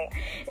 Right.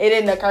 It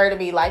didn't occur to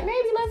me, like,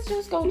 maybe let's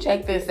just go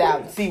check this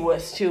out and see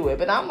what's to it.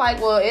 But I'm like,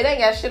 well, it ain't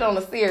got shit on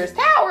the Sears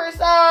Tower,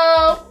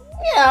 so,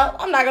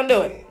 I'm not going to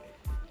do it.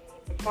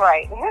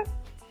 Right.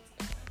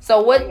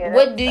 So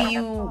what do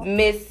you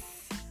miss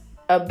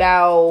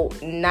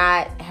about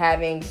not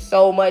having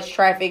so much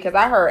traffic? Because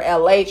I heard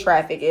LA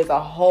traffic is a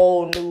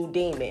whole new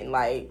demon.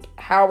 Like,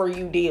 how are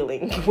you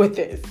dealing with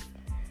this?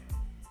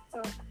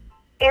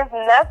 It's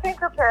nothing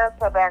compared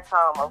to back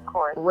home, of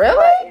course. Really?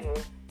 But it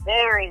is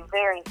very,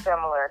 very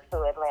similar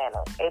to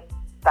Atlanta. It's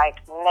like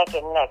neck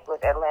and neck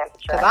with Atlanta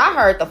traffic. Because I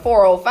heard the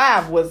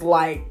 405 was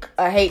like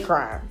a hate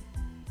crime.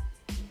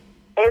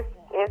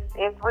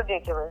 It's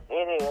ridiculous.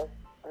 It is.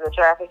 The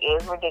traffic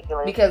is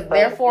ridiculous. Because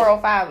their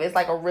 405 is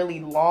like a really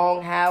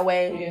long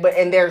highway,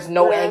 and there's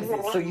no exit,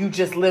 so you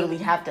just literally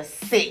have to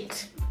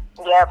sit.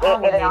 Yep,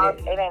 it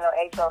ain't no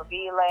HOV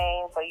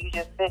lane, so you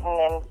just sitting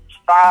in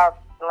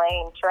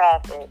 5-lane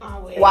traffic.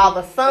 While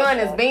the sun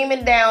is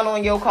beaming down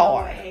on your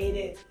car. I hate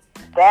it.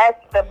 That's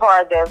the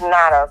part that's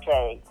not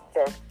okay.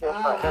 That's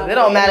different. Because it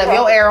don't matter if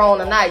your air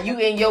on or not. You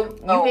in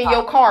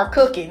your car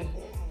cooking.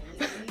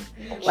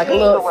 Like a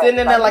little, sitting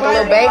in there like a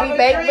little baby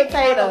baked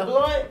potato.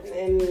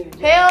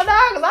 Hell no,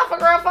 because I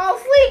figure I fall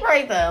asleep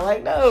right there.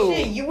 Like, no.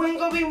 Shit, you ain't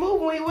gonna be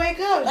moving when you wake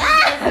up.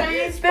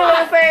 Still in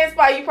the same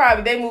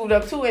spot. They moved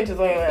up 2 inches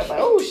on your ass. Like,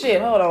 oh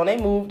shit, hold on, they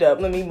moved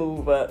up. Let me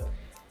move up.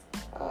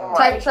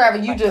 Type of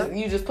traffic, you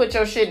just put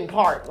your shit in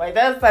park. Like,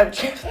 that's the type of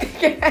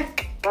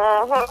traffic.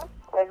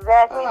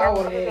 Exactly. That's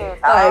what it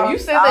is. Like, if you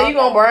sit there, you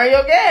gonna burn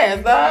your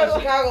gas,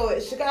 dog.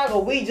 Chicago,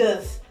 we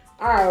just.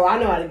 Alright, well, I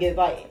know how to get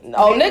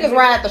niggas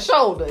ride the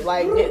shoulder.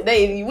 Like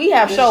we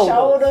have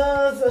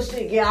shoulders. So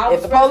shit,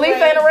 if the police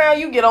ain't around,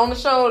 you get on the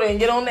shoulder and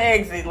get on the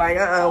exit. Like,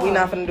 we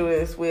not finna do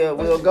this.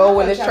 We'll go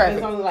when it's traffic.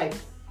 It's only like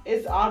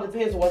it all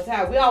depends on what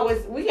time.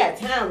 We got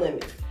time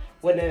limits.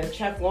 When the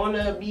traffic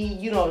gonna be,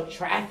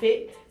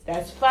 traffic,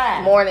 that's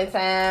 5. Morning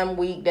time,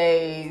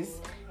 weekdays,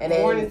 and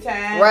then morning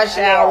time, rush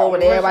hour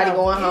when everybody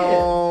going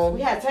home.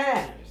 We have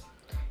time.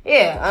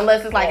 Yeah,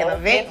 unless it's like an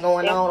event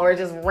going on or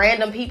just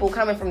random people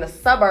coming from the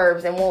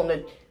suburbs and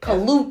wanting to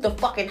pollute the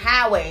fucking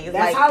highways.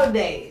 That's like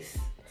holidays.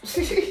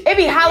 It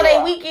be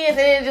holiday weekends and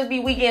then it just be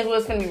weekends where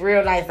it's going to be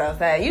real nice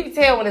outside. You can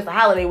tell when it's a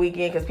holiday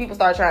weekend because people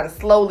start trying to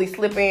slowly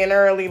slip in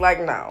early. Like,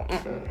 no.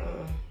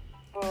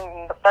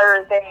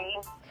 Thursday.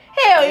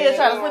 Hell yeah,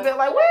 trying to slip in.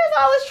 Like, where's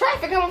all this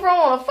traffic coming from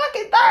on a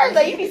fucking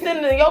Thursday? You be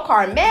sitting in your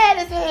car mad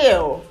as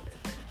hell.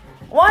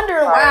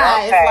 Wondering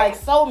why it's like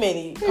so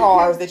many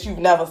cars that you've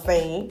never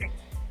seen.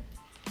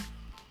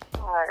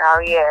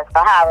 Oh, yeah, it's the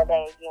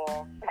holiday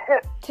again.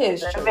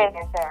 Tis true.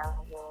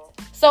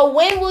 So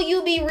when will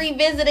you be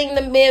revisiting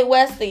the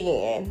Midwest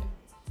again?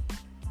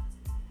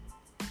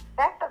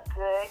 That's a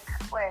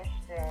good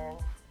question.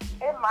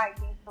 It might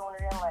be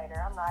sooner than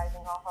later. I'm not even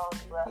going to hold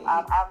you up.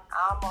 I'm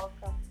almost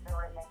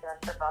considering making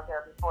a trip out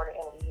there before the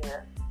end of the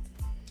year.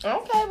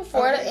 Okay,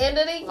 before the end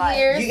of the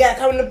year. You gotta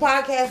come to the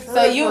podcast.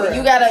 So you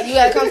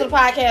gotta come to the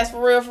podcast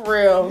for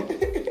real.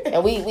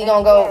 And we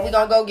gonna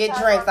go get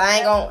drinks. I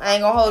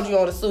ain't gonna hold you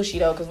on the sushi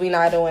though, cause we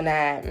not doing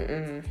that.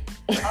 Okay,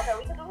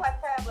 we can do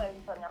like crab legs.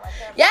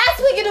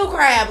 Yes, we can do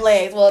crab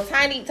legs. Well,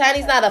 Tiny's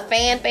not a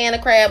fan of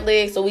crab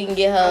legs, so we can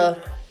get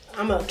her.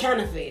 I'm a kind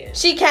of fan.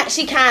 She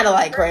kind of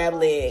like crab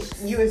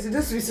legs. You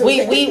introduced me so we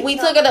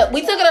took her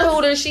to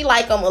Hooters. She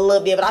like them a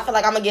little bit, but I feel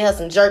like I'm gonna get her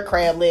some jerk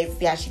crab legs.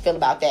 See how she feel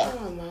about that.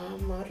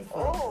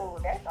 Oh,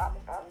 that's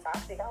awesome. I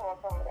think I want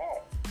some of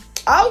that.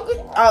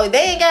 Oh,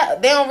 they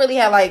don't really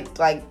have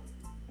like,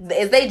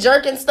 is they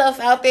jerking stuff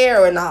out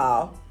there or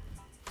no?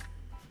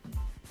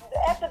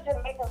 At the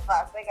Jamaican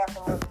spots, they got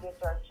some really good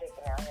jerk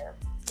chicken out here.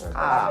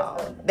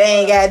 Oh, they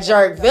ain't got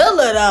jerk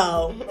villa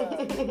though.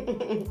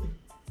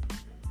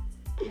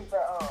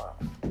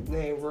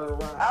 They ain't real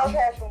right. I'll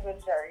have some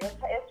good jerk.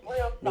 It's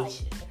real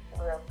spicy.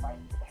 Real spicy.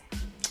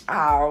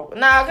 Oh,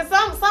 no,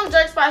 because some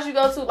jerk spots you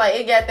go to, like,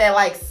 it got that,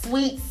 like,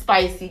 sweet,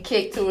 spicy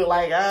kick to it.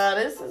 Like,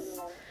 this is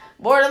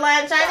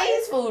borderline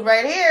Chinese food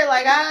right here.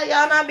 Like,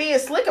 y'all not being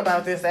slick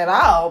about this at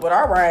all, but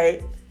all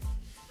right.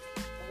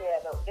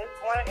 Yeah, this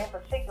one in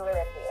particular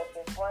at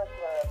this one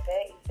club,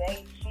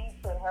 she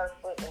put her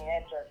foot in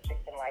that jerk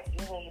chicken. Like,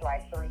 you need,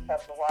 like, 3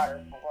 cups of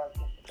water for one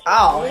piece of chicken.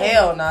 Oh,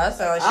 hell no. That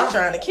sounds like she's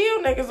trying to kill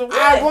niggas.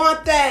 I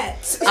want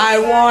that. I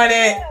want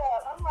it. Yeah,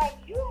 I'm like,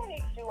 you don't need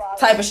to do all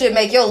Type of shit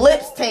make your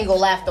lips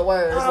tingle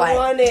afterwards. I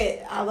want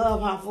it. I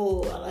love hot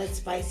food. I like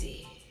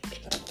spicy.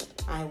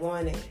 I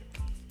want it.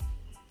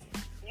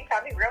 You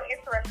gotta be real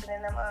interested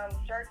in them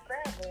jerk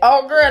crab legs.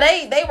 Oh, girl,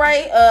 they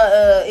right.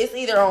 It's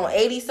either on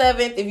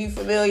 87th, if you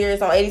familiar.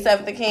 It's on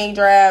 87th and King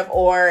Drive,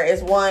 or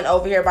it's one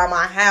over here by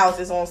my house.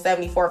 It's on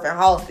 74th and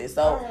Halsted.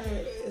 So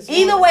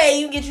either way,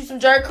 you can get you some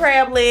jerk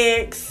crab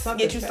legs,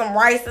 get you some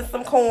rice and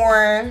some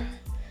corn.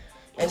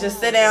 and just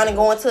sit down and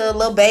go into a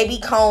little baby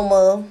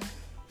coma.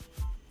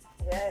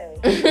 Yeah,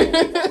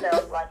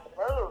 sounds like the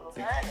move,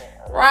 honey.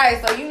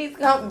 Right, so you need to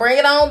come bring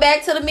it on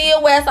back to the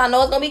Midwest. I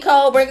know it's gonna be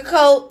cold. Bring a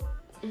coat.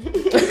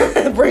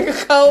 Bring a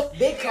coat.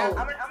 Big coat.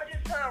 I'm gonna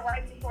just come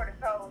right before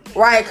the cold.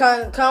 Right,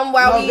 come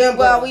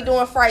while we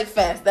doing Fright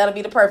Fest. That'll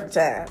be the perfect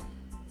time.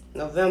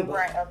 November.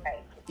 Right, okay.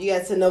 You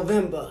got to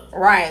November.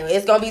 Right,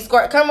 it's gonna be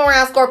come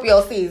around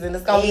Scorpio season.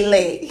 It's gonna be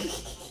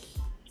lit.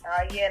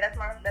 Yeah, that's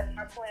my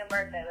twin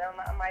birthday.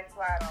 I might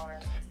slide on her.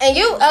 And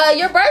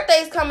your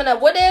birthday's coming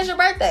up. What day is your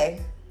birthday?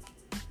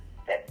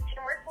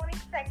 September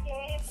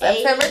 22nd.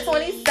 September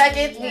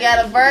 22nd. We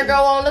got a Virgo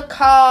on the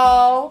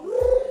call.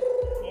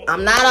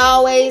 I'm not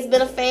always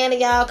been a fan of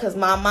y'all because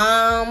my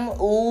mom,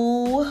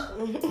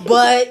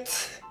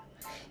 but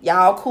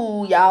y'all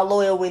cool, y'all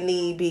loyal when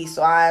need be,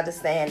 so I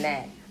understand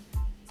that.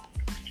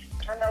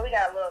 I know we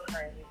got a little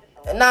crazy.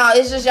 No,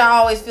 it's just y'all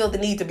always feel the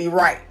need to be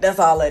right. That's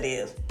all it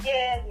is.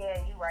 Yeah,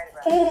 you right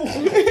about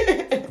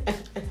it.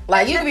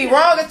 Like, you can be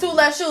wrong as two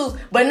left shoes,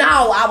 but no,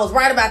 I was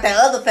right about that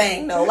other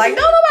thing, though. Like,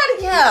 no,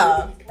 nobody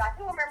care. Like,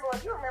 you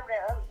remember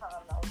that other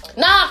time, though. So.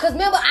 Nah, because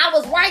remember, I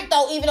was right,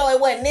 though, even though it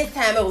wasn't this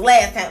time, it was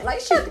last time.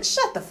 Like,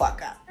 shut the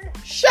fuck up.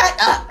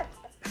 Shut up.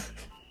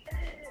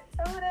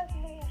 Oh, that's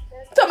me.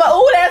 Talking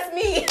about, that's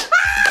me.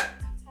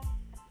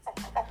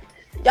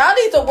 Y'all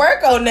need to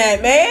work on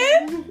that,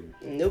 man.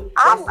 Nope.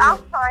 I'm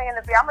trying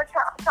to be. I'm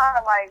trying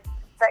to, like,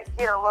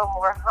 get a little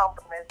more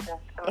humbleness and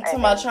talking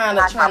about trying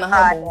to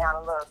humble down a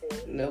little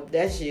bit. Nope,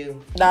 that's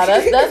you. Nah,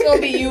 that's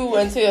gonna be you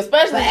until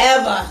especially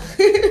forever.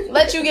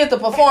 Let you get to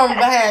perform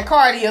behind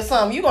Cardi or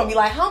something. You gonna be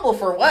like, humble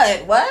for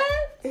what? What?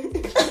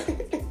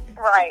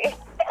 Right.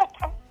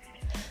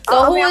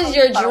 So who is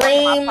your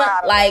dream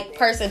like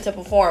person to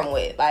perform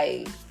with?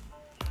 Like,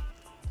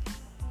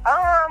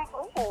 I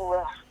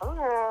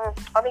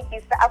mean,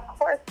 of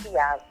course,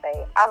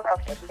 Beyonce. I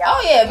love Beyonce.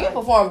 Oh yeah, if you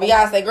perform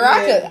Beyonce, girl,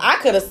 yeah. I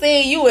could have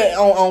seen you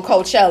on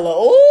Coachella.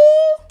 Ooh.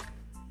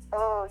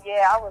 Oh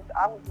yeah, I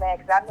was mad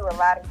because I knew a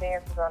lot of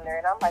dancers on there,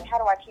 and I'm like, how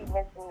do I keep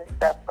missing this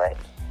stuff? But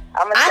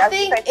I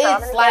think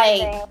it's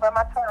like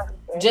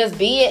just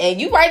be it, and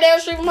you right down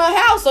the street from her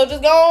house, so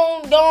just go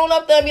on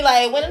up there and be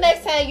like, when the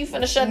next time you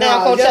finna shut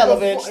down Coachella,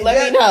 bitch,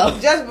 let me know.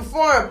 Just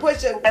before,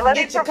 get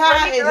your car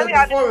and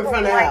just perform in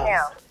front of the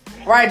house.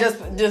 Right, just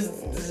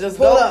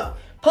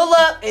pull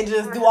up and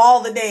just do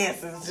all the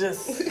dances.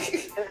 Just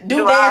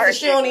do dances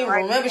she don't even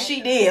remember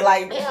she did.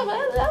 Like, damn,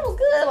 that was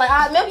good. Like,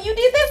 I remember you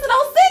did this in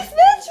 06,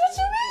 bitch. What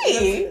you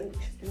mean?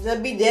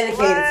 Just be dedicated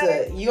to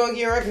it. You gonna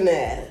get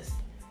recognized.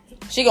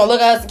 She gonna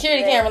look at her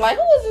security camera like,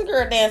 who is this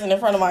girl dancing in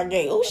front of my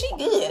gate? Oh, she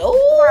good.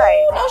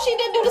 Oh, no, she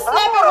didn't do the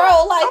snap and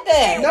roll like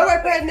that.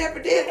 Nobody never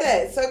did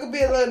that. So it could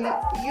be a little new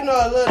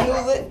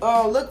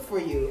look for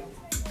you.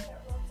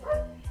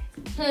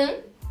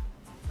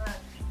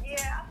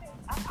 Yeah,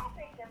 I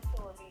think them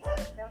two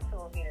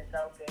would be the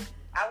dopest.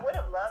 I would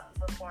have loved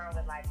to perform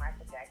with like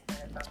Michael Jackson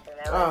or something.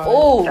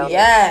 Oh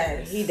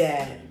yes, he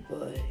died,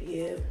 but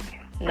yeah.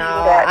 No,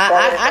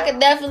 I could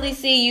definitely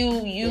see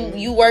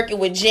you working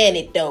with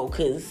Janet though,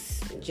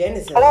 cause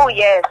Janet's. Oh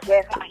yes,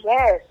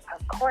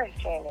 of course,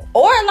 Janet.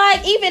 Or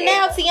like even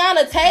now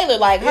Tiana Taylor,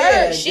 like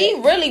her, she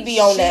really be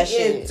on that shit.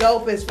 She is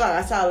dope as fuck.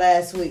 I saw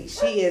last week.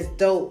 She is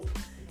dope.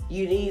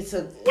 You need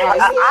to.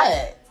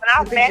 When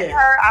I met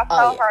her, I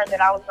told her that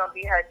I was gonna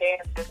be her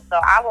dancer. So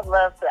I would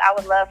love for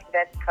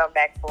that to come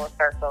back full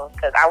circle.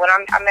 Because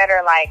I met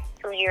her like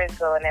 2 years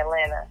ago in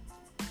Atlanta,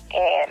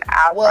 and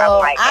I'm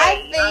like, hey,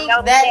 I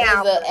think that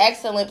is an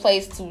excellent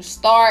place to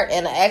start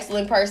and an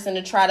excellent person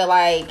to try to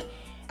like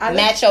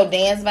match your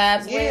dance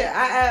vibes with. Yeah,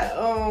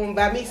 I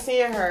by me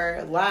seeing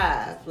her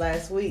live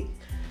last week.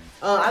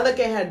 I look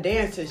at her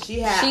dancers.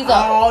 She's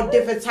all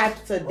different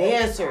types of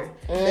dancer.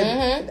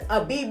 Mm-hmm.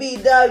 A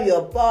BBW,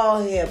 a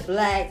bald head,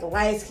 black,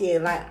 light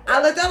skin. Like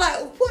I looked at her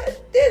like,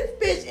 what? This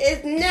bitch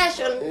is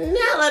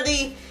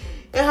nationality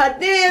in her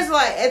dance.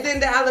 Like, and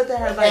then I looked at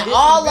her like, and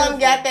all of them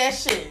got that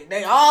shit.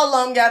 They all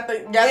of them got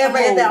the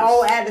everybody got their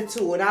own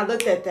attitude. And I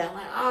looked at that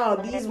like, oh,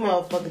 these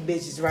motherfucking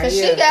bitches right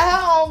here. Cause she got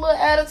her own little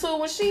attitude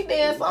when she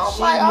danced. I'm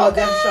like,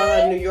 okay. She show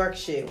her New York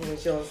shit when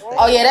she on stage.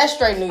 Oh yeah, that's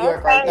straight New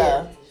York right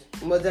there.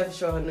 Most definitely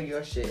show her New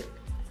York shit.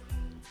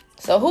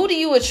 So who do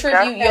you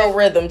attribute your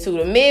rhythm to?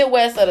 The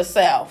Midwest or the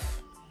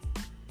South?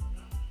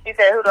 You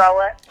said who do I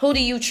what? Who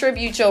do you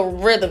attribute your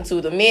rhythm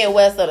to? The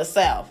Midwest or the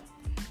South?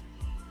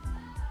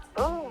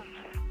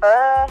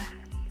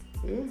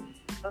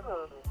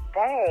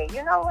 Dang,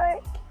 you know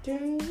what?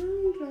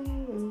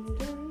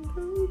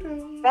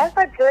 That's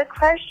a good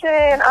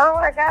question. Oh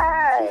my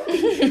God.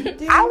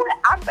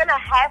 I'm gonna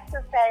have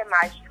to say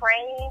my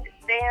trained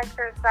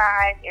dancer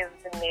side is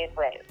the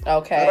Midwest.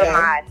 Okay. But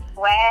my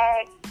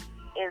swag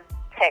is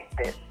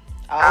Texas.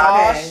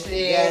 Oh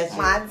shit! Yes,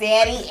 my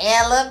daddy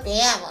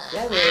Alabama.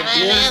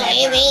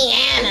 Louisiana.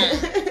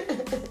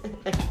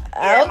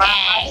 Yeah,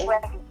 my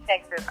swag is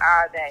Texas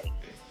all day.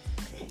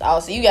 Oh,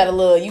 so you got a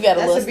little. She got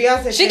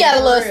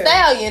a little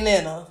stallion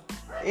in her.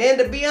 And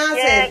the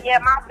Beyonce. Yeah,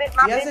 my big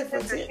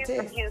sister, she's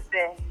from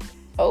Houston.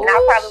 Oh, and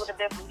I probably would have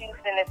been from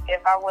Houston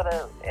if I would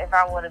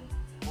have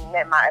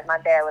met my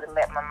dad would have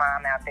met my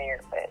mom out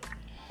there, but.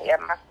 Yeah,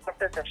 my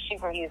sister, she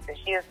from Houston.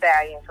 She a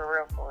stallion for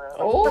real.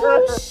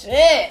 Oh,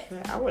 shit.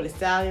 I want a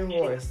stallion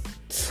horse.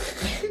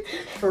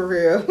 For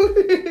real. No,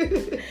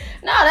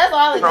 that's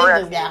all they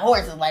just got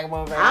horses like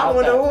over. I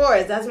want a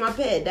horse. That's my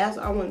pet. That's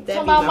I want that.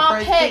 Talking be about my my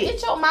first pet. pet.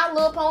 Get your My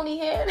Little Pony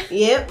head.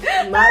 Yep,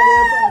 my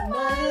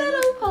My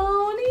Little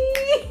Pony.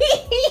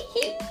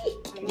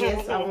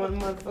 Yes, I want a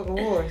motherfucking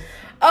horse.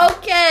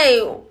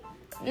 Okay.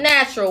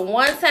 Natural.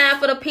 One time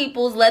for the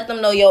peoples. Let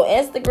them know your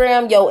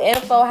Instagram, your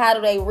info. How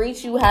do they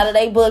reach you? How do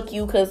they book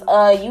you? Because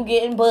you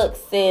getting booked,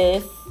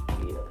 sis.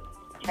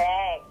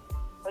 Thanks.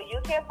 So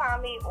you can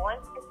find me on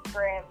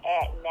Instagram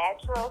at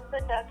Natural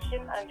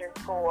Seduction _.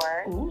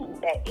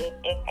 That is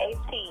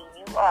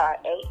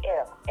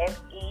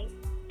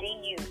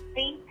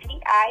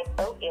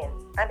NATURALSEDUCTION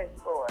 _.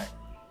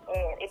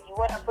 And if you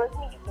want to book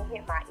me, you can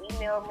hit my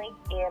email link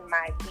in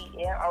my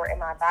DM or in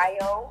my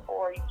bio,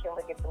 or you can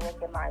look at the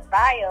link in my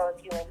bio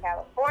if you're in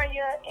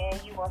California and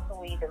you want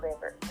some weed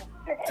delivered.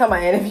 Come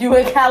on, if you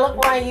in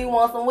California, you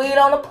want some weed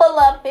on the pull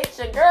up, hit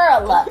your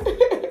girl up.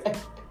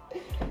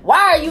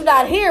 Why are you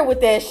not here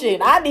with that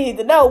shit? I need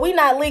to know. We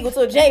not legal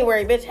till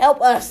January, bitch. Help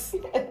us.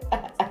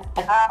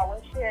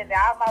 Well, shit.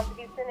 I'm about to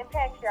be sending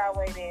packs your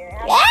way then.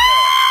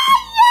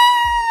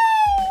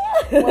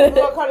 Well, we're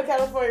gonna come to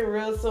California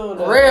real soon.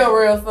 Though.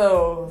 Real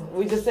soon.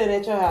 We just sitting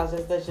at your house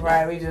and such.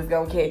 Right, we just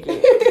gonna kick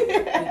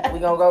it. we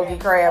gonna go get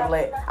crab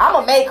legs. I'm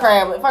gonna make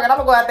crab legs. Fuck it, I'm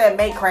gonna go out there and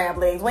make crab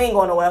legs. We ain't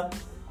going nowhere.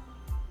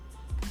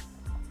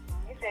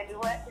 You said do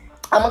what?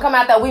 I'm gonna come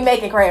out there. We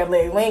making crab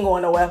legs. We ain't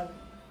going nowhere.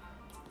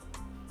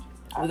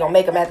 We gonna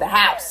make them at the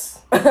house.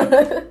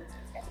 Even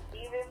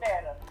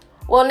better.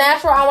 Well,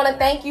 Natural, I want to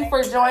thank you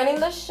for joining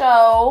the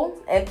show.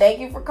 And thank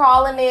you for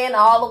calling in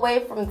all the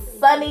way from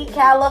sunny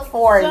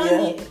California.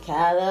 Sunny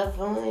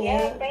California.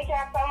 Yes, thank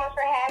y'all so much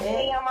for having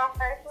me on my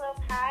first little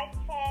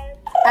podcast.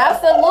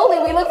 Absolutely.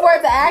 We look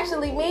forward to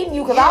actually meeting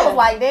you because I was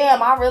like,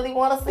 damn, I really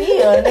want to see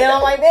her. And then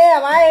I'm like,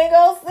 damn, I ain't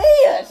going to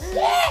see her.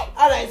 Shit.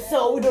 All right,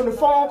 so we're doing the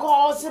phone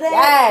calls today?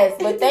 Yes,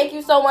 but thank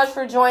you so much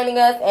for joining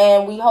us.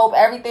 And we hope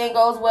everything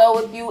goes well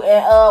with you.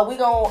 And we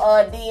going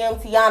to DM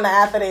Tiana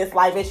after this.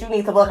 Like, bitch, you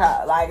need to book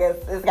her. Like,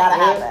 it's got to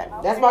happen.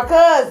 That's my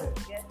cousin.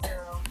 Yes,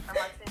 girl. I'm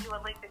going to send you a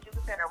link that you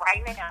can send her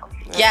right now.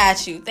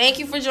 Got you. Thank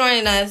you for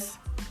joining us.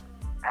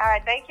 All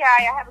right, thank y'all.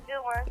 Y'all have a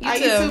good one. You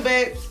You too,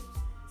 babes.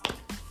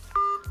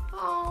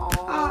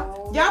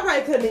 Y'all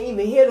probably couldn't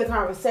even hear the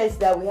conversation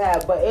that we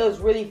had, but it was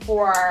really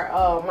for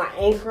our my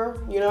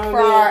anchor, you know what I mean?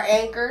 For our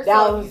anchors.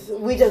 That was,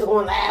 we just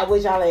gonna laugh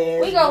with y'all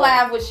ass. We gonna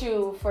laugh with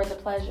you for the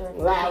pleasure of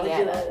laugh with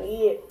looking you. at us.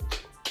 Yeah.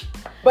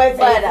 But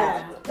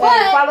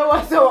follow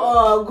us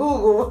on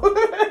Google.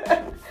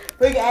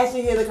 We can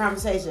actually hear the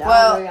conversation.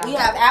 Well, we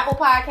have Apple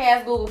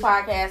Podcasts, Google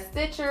Podcasts,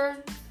 Stitcher,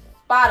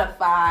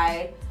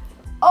 Spotify,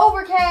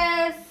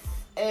 Overcast,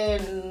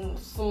 and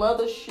some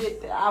other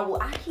shit that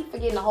I keep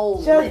forgetting the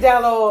whole just list.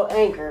 download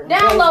Anchor.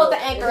 Download the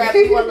Anchor app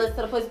if you want to listen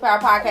to the Pussy Power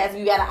Podcast. If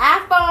you got an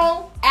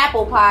iPhone,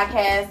 Apple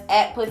Podcast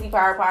at Pussy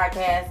Power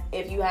Podcast.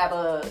 If you have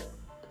a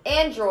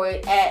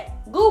Android,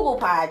 at Google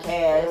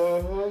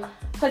Podcast,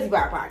 Pussy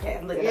Power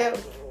Podcast. Look at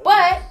that.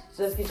 But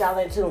just get y'all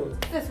in tune.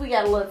 Since we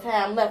got a little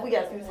time left, we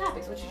got some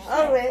topics. What you say?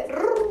 All right.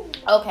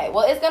 Okay,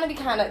 well, it's gonna be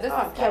kind of this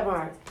is Kevin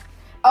Hart.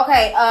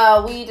 Okay,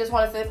 we just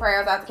want to send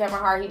prayers out to Kevin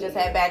Hart. He just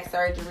had back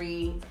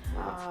surgery.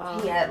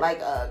 He had like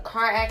a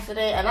car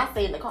accident, and I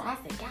stayed in the car. I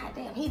said, "God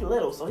damn, he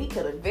little, so he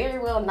could have very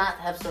well not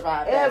have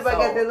survived." Everybody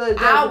got that little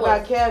joke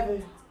about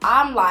Kevin.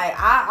 I'm like,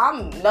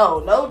 I'm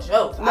no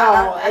jokes.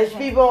 No, it's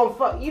people on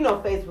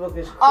Facebook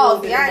is cruel.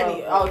 Oh, see,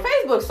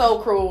 Facebook's so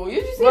cruel.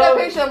 You see that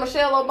picture of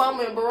Michelle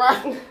Obama and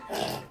Barack?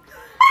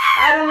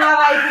 I do not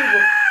like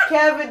people.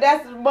 Kevin,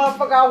 that's the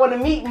motherfucker I want to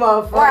meet,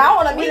 motherfucker. Right, I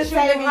want to meet you,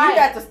 nigga. You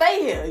got to stay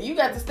here. You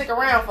got to stick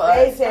around for us.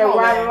 They said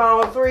right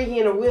along 3, he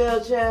in a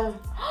wheelchair.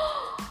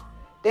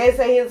 They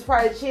say he was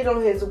probably cheating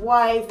on his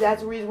wife.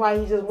 That's the reason why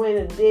he just went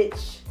in a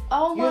ditch.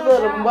 Oh my God. You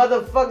little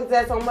motherfuckers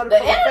that's on motherfucking The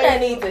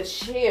internet Facebook. needs to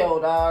chill,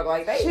 dog.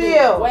 Like, they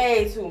chill. do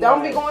way too much.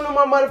 Don't be going on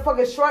my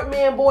motherfucking short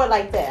man boy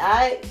like that,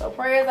 alright? So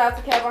prayers out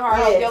to Kevin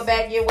Hart. Hope your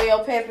back get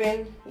well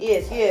pimping.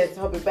 Yes.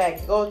 Hope your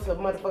back. Go to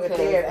motherfucking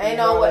therapy. Ain't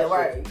no way,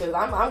 right? Because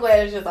I'm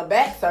glad it's just a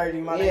back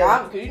surgery, my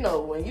nigga. Because, you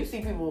know, when you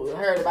see people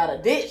heard about a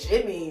ditch,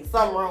 it means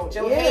something wrong with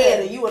your head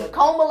and you in a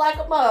coma like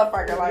a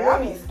motherfucker. Like, I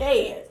be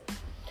scared.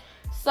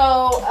 So,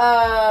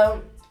 I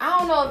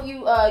don't know if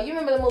you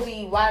remember the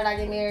movie Why Did I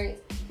Get Married?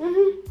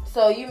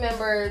 So you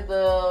remember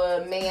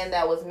the man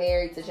that was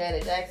married to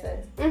Janet Jackson?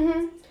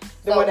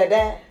 The one that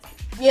died?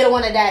 Yeah, the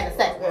one that died in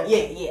the second one.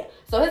 Yeah.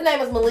 So his name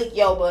is Malik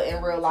Yoba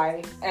in real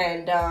life.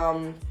 And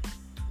I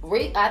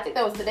think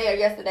that was today or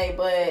yesterday,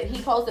 but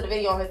he posted a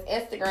video on his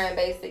Instagram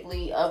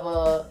basically of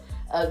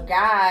a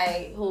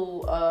guy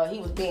who he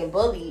was being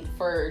bullied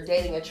for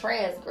dating a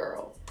trans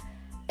girl.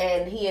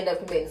 And he ended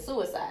up committing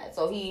suicide.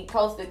 So he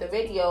posted the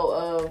video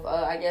of,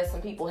 I guess,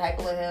 some people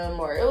heckling him,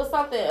 or it was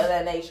something of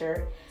that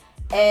nature.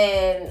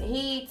 And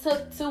he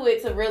took to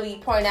it to really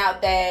point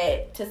out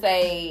that, to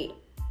say,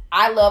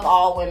 I love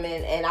all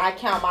women, and I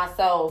count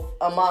myself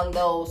among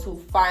those who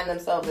find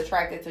themselves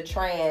attracted to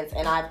trans,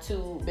 and I've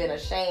been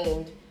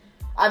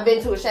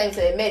too ashamed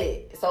to admit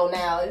it. So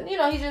now,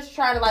 he's just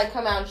trying to like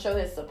come out and show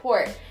his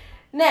support.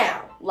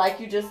 Now, like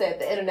you just said,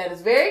 the internet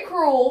is very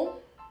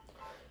cruel.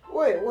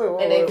 Wait.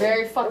 And they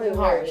very fucking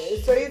harsh.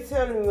 So you're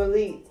telling me,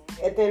 Malik,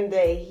 at the end of the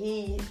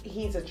day,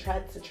 he's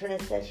attracted to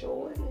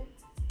transsexual women?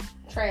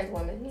 Trans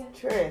women, yeah.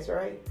 Trans,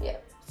 right? Yeah.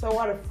 So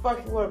why the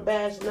fuck you want to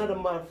bash another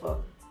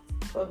motherfucker?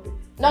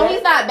 No,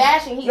 he's not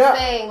bashing. He's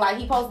saying, like,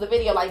 he posted a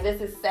video, like, this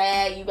is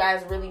sad. You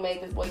guys really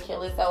made this boy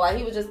kill himself. Like,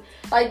 he was just,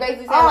 like,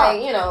 basically saying,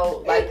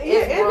 like,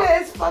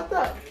 internet is fucked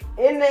up.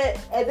 Internet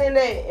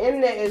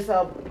is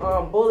a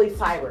bully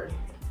cyber.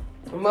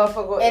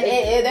 Motherfucker.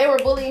 And they were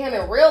bullying him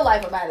in real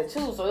life about it,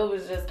 too. So it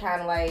was just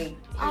kind of like,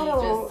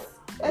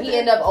 he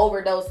ended up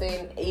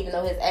overdosing, even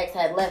though his ex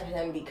had left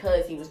him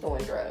because he was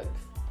doing drugs.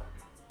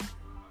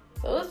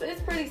 So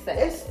it's pretty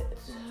sad.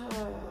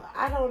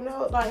 I don't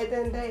know. Like, at the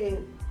end of the day,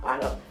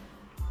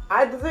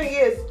 the thing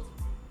is,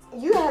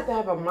 you have to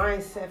have a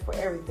mindset for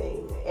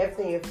everything.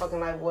 Everything in fucking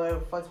life, whatever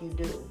the fuck you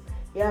do.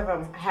 You have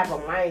a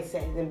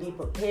mindset and be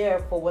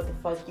prepared for what the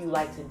fuck you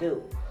like to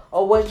do.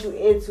 Or what you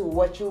into,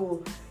 what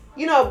you,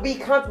 be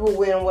comfortable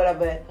with and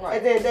whatever. Right.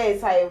 At the end of the day,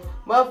 it's like,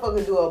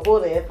 motherfucker do a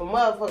bully. If a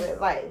motherfucker,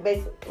 like,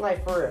 basically,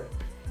 like, for real.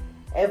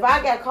 If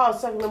I got caught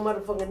sucking a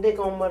motherfucking dick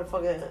on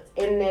motherfucking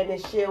internet and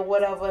shit or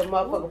whatever, and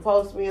motherfucker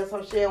post me or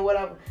some shit or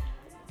whatever,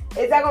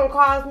 is that gonna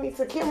cause me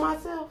to kill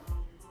myself?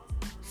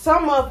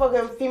 Some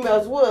motherfucking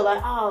females would,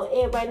 like, oh,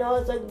 everybody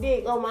knows it's a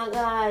dick. Oh my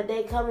God,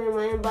 they come in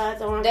my inbox.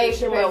 Dave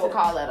Chappelle would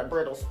call that a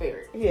brittle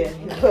spirit. Yeah,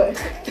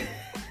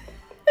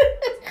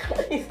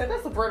 but he said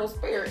that's a brittle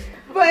spirit.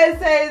 But at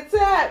the same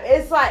time,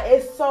 it's like,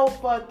 it's so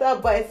fucked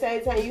up. But at the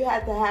same time, you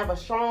have to have a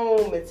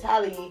strong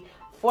mentality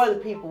for the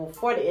people,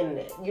 for the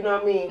internet. You know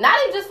what I mean? Not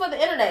even just for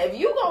the internet. If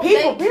you gonna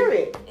people,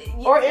 period,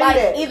 or like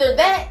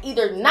internet,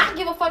 either not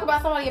give a fuck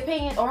about somebody's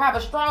opinion, or have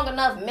a strong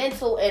enough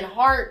mental and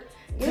heart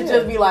to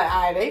just be like,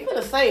 alright, they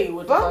finna say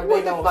what the fuck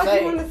they gonna say.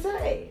 You wanna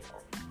say?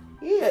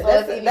 Yeah,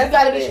 so you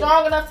gotta be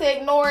strong enough to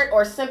ignore it,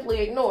 or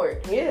simply ignore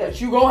it. Yeah,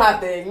 but you gonna have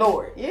to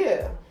ignore it.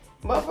 Yeah,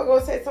 motherfucker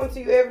gonna say something to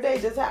you every day.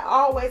 Just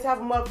always have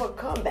a motherfucker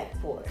come back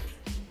for it.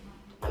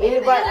 I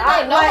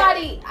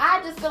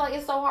just feel like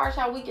it's so harsh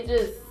how we could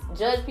just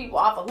judge people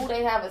off of who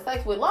they having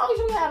sex with. As long as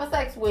you having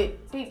sex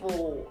with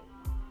people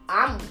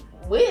I'm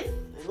with,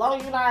 as long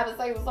as you're not having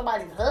sex with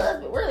somebody's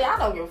husband, really, I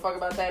don't give a fuck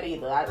about that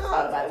either. I just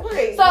thought about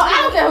it. So I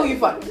don't care who you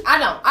fucking. I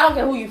don't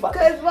care who you fucking.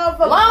 Cause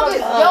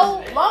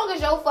motherfucker, long as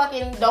your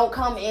fucking don't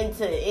come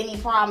into any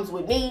problems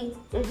with me,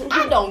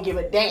 I don't give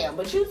a damn.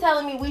 But you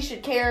telling me we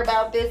should care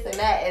about this and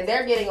that, and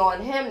they're getting on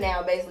him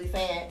now, basically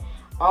saying,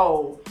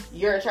 oh,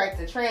 you're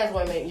attracted to trans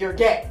women, you're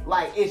gay.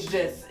 Like, it's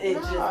just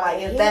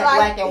like, it's that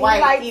black and white,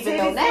 like, even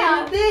though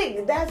now.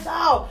 That's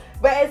all.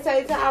 But at the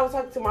same time, I was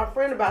talking to my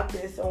friend about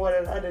this on one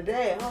the other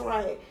day. I'm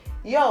like,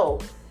 yo.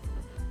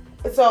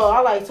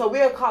 So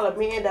we'll call a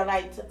man that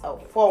like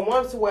for a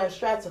woman to wear a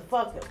strap to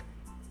fuck him.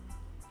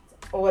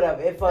 Or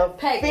whatever. If a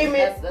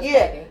female,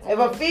 if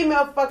a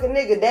female fucking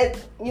nigga, that,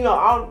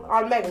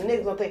 automatically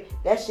niggas gonna think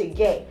that shit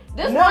gay.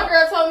 One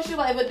girl told me, she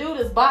like, if a dude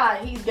is bi,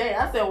 he's gay.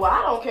 I said, well,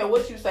 I don't care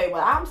what you say,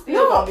 but I'm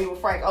still gonna be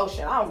with Frank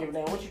Ocean. I don't give a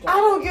damn what you think. I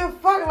don't give a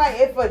fuck. Like,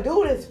 if a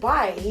dude is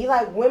bi, he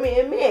like women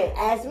and men.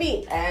 Ask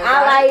me.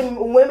 I like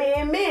women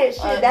and men.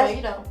 Shit,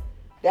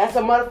 that's a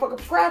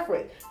motherfucking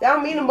preference. That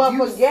don't mean the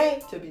motherfucker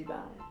gay. To be bi.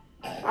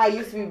 I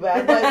used to be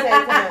bi, but at the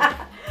same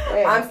time.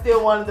 Yeah. I'm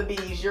still one of the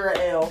B's. You're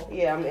an L.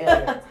 Yeah, I'm an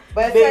L.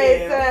 But at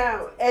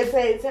the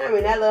same time,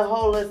 in that little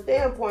whole little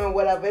standpoint or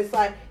whatever, it's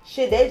like,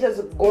 shit, they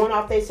just going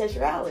off their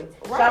sexuality.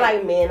 Right. So I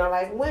like men, I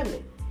like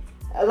women.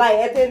 Like,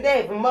 at the end of the day,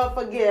 if a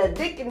motherfucker get a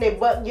dick in their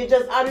butt, you're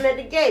just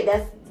automatically gay.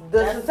 That's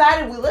the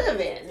society we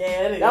live in.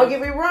 Yeah, it is. Don't get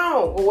me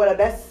wrong, or whatever.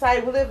 That's the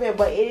society we live in.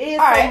 But it is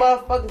some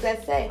motherfuckers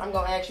that say. I'm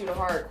going to ask you the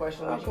hard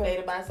question. Would you date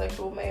a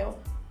bisexual male?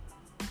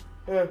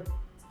 You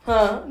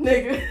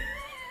Nigga.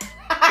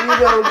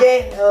 gonna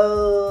get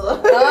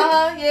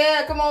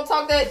yeah, come on,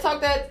 talk that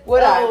talk that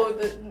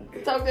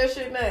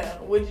shit now.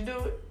 Would you do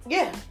it?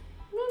 Yeah.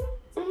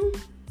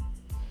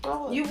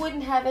 You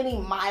wouldn't have any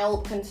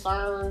mild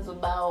concerns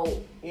about,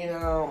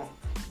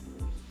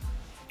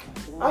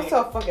 I'm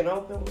so fucking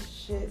open with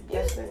shit.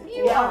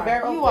 I'm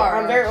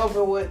very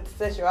open with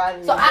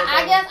sexuality. So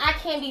I guess I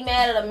can't be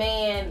mad at a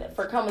man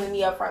for coming to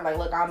me up front like,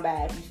 look, I'm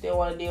bad. If you still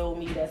want to deal with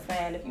me, that's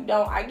fine. If you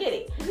don't, I get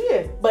it.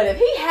 Yeah. But if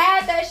he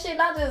had that shit,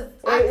 I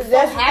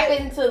just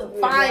happened to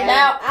find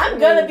out, I'm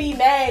gonna be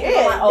mad.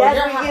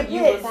 Yeah,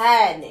 you was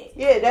hiding it.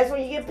 Yeah, that's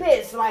when you get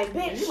pissed. Like,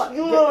 bitch,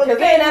 because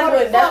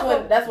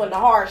then that's when the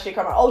hard shit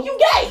come out. Oh, you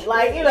gay?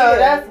 Like,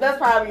 that's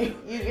probably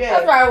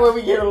that's probably where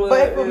we get a little.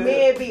 But for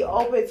men, be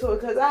open to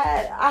it, because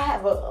I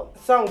have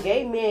some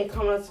gay men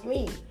coming up to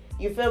me.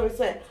 You feel me?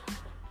 Saying,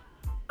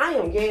 I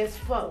am gay as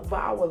fuck, but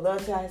I would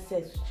love to have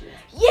sex with you.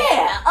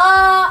 Yeah,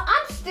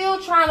 I'm still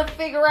trying to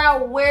figure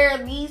out where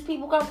these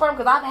people come from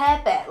because I've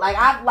had that.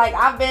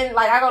 I've been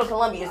I go to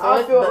Columbia,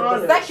 so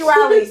the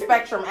sexuality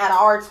spectrum at an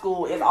art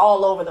school is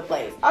all over the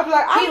place. I'm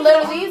like,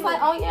 he's like,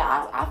 oh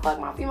yeah, I fuck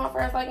my female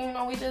friends. Like, you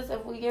know, we just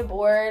if we get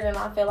bored and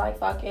I feel like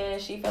fucking,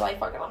 she feel like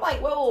fucking. I'm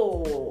like,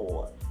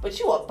 whoa, but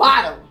you a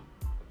bottom.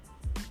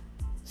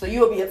 So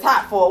you will be a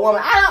top for a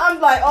woman. I'm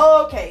like,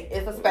 oh, okay,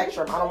 it's a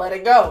spectrum. I don't let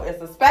it go. It's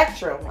a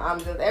spectrum. I'm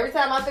just, every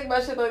time I think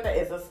about shit like that,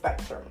 it's a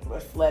spectrum.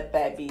 Let's let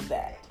that be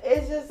that.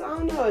 It's just, I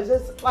don't know. It's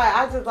just like,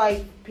 I just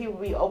like people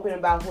be open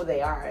about who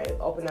they are.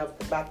 Open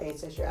up about their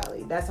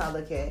sexuality. That's how I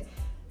look at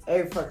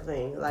every fucking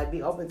thing. Like,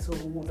 be open to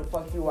who the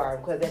fuck you are.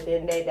 Because at the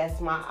end of the day, that's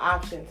my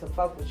option to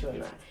fuck with you or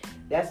not.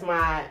 That's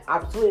my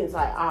opportunity. It's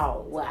like,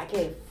 oh, well, I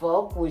can't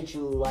fuck with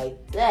you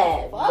like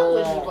that.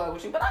 Fuck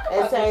with you, but I can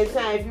at the same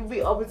time, if you be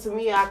open to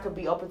me, I could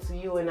be open to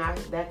you, and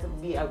that could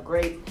be a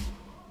great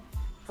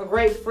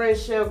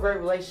friendship, great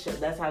relationship.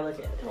 That's how I look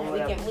at it.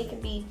 Yeah, we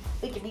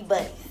can be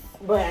buddies.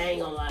 But I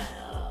ain't gonna lie.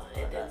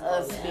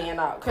 Us being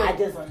out,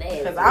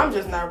 because I'm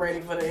just not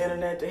ready for the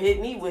internet to hit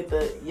me with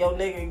the yo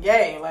nigga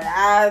gay. Like,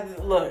 y'all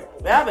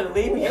better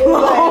leave me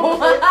alone.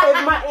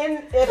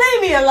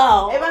 Leave me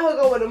alone. If I hook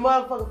up with a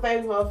motherfucker,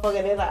 famous motherfucker,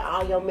 and they're like,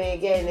 oh, your man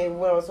gay, and they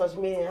went on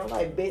social media, I'm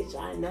like, bitch,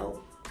 I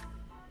know.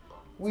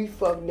 We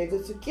fuck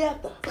niggas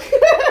together.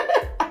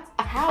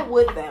 How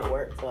would that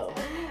work though?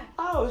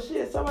 Oh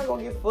shit! Somebody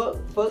gonna get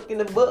fucked in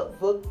the butt,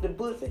 fucked the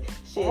pussy,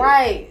 shit.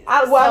 Right.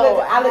 I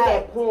look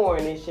at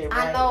porn and shit.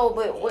 Right? I know,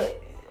 but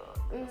what?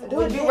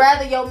 Would you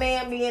rather your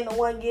man being the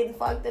one getting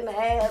fucked in the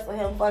ass or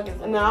him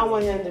fucking? No, I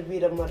want him to be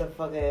the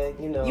motherfucker.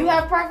 You know. You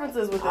have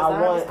preferences with this.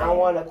 I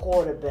want a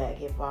quarterback.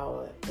 If I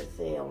were to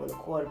say I want a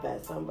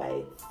quarterback,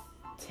 somebody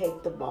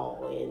take the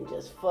ball and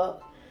just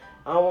fuck.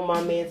 I don't want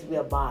my man to be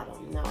a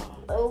bottom. No.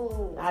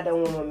 Oh. I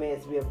don't want my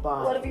man to be a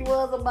bottom. What if he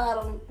was a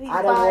bottom?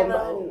 I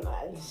don't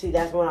want see,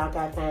 that's when I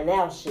gotta find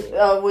out shit.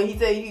 Oh, when he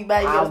tell you he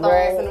bad, you gonna start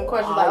asking them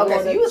questions like,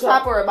 okay, so you a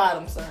top or a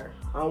bottom, sir?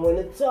 I want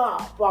the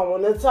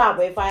top.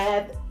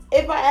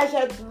 If I actually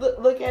have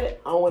to look at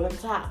it, I want the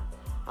top.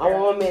 I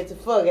want my man to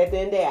fuck. At the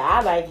end of the day,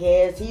 I like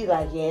ass, he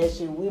like ass.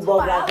 Shit, we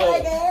both like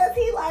ass.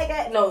 He like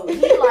ass. No,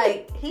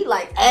 he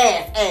like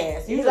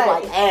ass. You just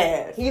like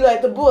ass. He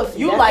like the pussy.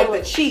 You like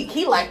the cheek.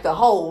 He like the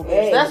hole.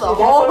 Bitch. That's a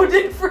whole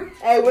different.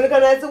 Hey, when it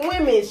comes to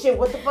women, shit,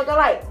 what the fuck I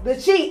like? The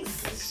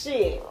cheeks.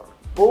 Shit.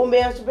 Boom,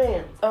 bam,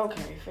 shabam.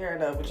 Okay, fair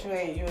enough. But you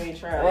ain't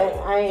trying.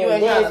 I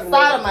ain't trying to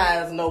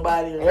sodomize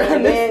nobody. I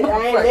ain't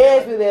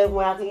nasty that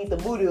when I can eat the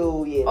booty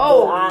hole yet.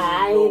 Oh,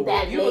 I ain't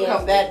that you nasty.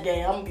 Become that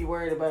gay, I'm gonna be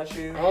worried about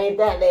you. I ain't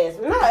that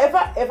nasty. No,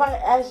 if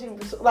I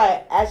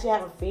actually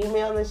have a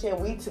female and shit,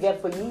 we together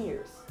for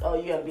years. Oh,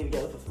 you gotta be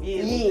together for some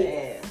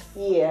years.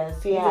 Yeah.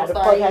 See how the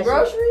fuck eating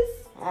groceries.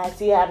 I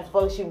see how the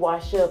fuck she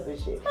wash up and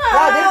shit.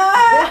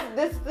 No,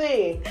 this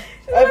thing.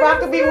 If I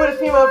could be with a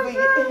female for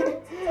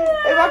years,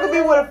 if I could be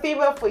with a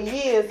female for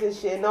years and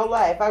shit, no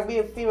lie. If I could be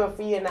a female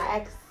for years and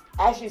I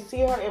actually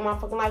see her in my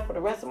fucking life for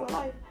the rest of my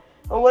life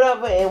or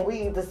whatever, and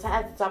we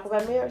decide to talk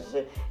about marriage and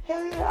shit,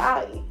 hell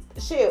yeah,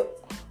 shit.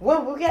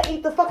 When we gotta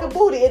eat the fucking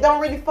booty, it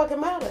don't really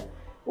fucking matter.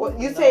 What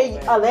you say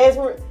all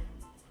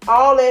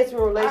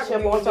lesbian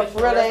relationship on some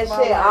real ass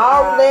shit.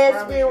 All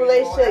lesbian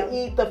relationship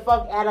eat the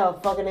fuck out of a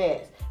fucking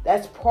ass.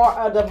 That's part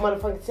of the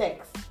motherfucking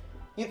sex.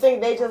 You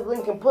think they just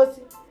linking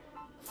pussy?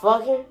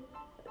 Fucking?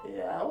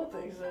 Yeah, I would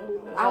think so.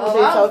 I would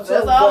think so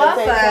too. That's all I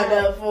signed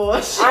up for.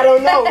 I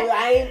don't know.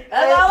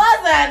 That's all I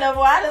signed up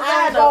for.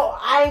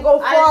 I ain't go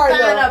far enough.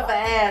 I signed up for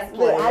ass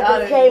play. I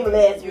just came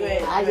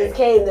lesbian. I just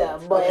came there,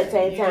 but at the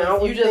same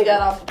time, you just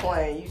got off the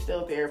plane. You still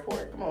at the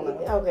airport. Come on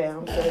now. Okay,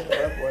 I'm still at the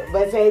airport,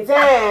 but at the same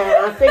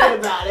time, I'm thinking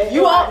about it.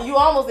 You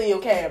almost in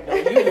your cab though.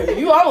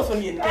 You almost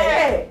want to get in the cab.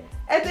 Hey,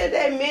 at the end of the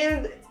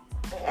day, men.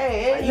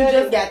 Hey, you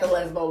just got the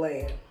lesbo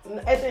land.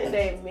 At the end of the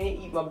day, men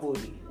eat my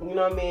booty. You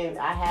know what I mean?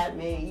 I have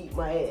men eat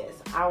my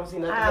ass. I don't see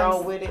nothing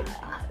wrong with it.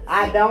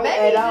 I don't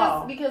at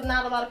all. Because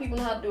not a lot of people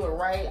know how to do it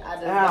right.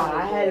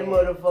 I had a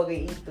motherfucker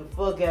eat the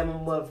fuck out of my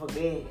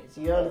motherfucking ass.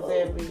 You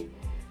understand me?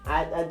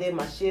 I did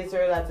my shit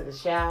earlier. I took a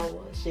shower.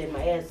 Shit,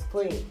 my ass is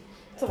clean.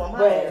 But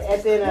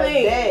at the end of the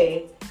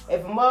day,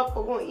 if a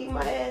motherfucker gonna eat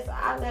my ass,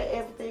 I let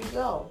everything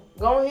go.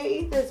 Go ahead,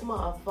 eat this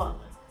motherfucker.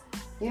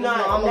 You know,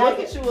 I'm gonna look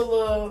at you a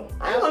little.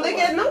 I ain't gonna look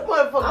at no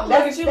motherfucker. I'm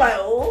looking at you like,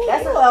 oh,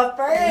 that's a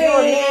friend. You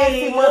a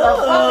nasty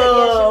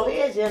motherfucker.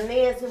 Yes, you is. You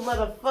nasty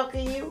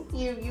motherfucker.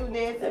 You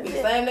nasty. That be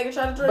the same nigga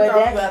trying to drink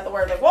off you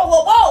afterwards. Like,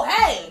 whoa,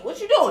 hey, what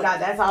you doing? Nah,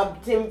 that's all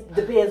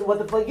depends what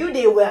the fuck you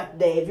did with that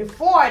day. If you're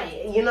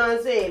 40, you know what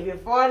I'm saying? If you're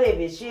 40, if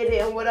you're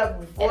shit or whatever,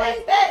 before the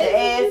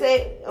ass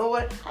ain't or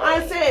what.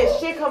 I'm saying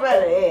shit come out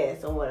of the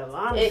ass or whatever.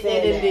 I'm saying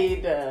it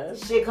indeed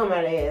does. Shit come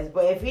out of the ass.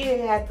 But if he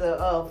didn't have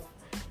to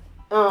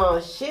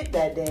shit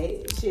that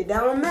day, shit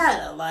don't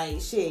matter. Like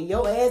shit,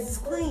 your ass is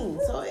clean.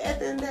 So at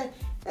the end of the day,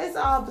 it's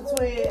all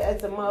between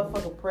it's a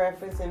motherfucking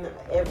preference and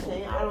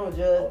everything. I don't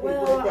judge people.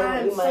 Well,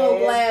 I'm so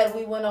glad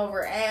we went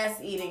over ass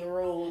eating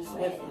rules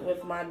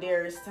with my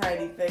dearest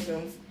tiny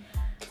Thickems.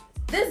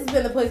 This has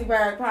been the Pussy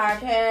Barrack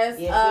Podcast.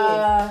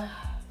 Yes,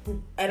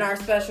 and our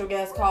special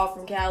guest called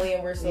from Cali,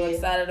 and we're so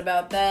excited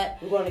about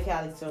that. We're going to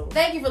Cali too.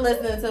 Thank you for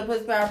listening to the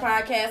Pussy Barrack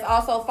Podcast.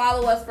 Also,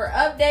 follow us for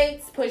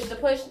updates. Push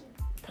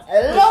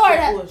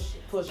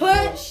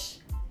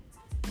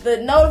the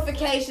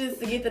notifications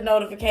to get the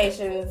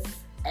notifications.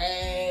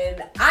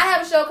 And I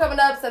have a show coming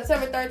up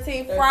September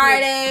 13th,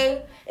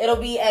 Friday. It'll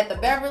be at the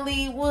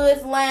Beverly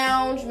Woods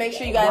Lounge. Make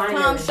sure you guys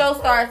come. Show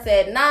starts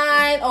at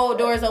 9.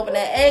 Doors open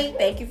at 8.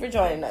 Thank you for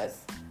joining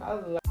us.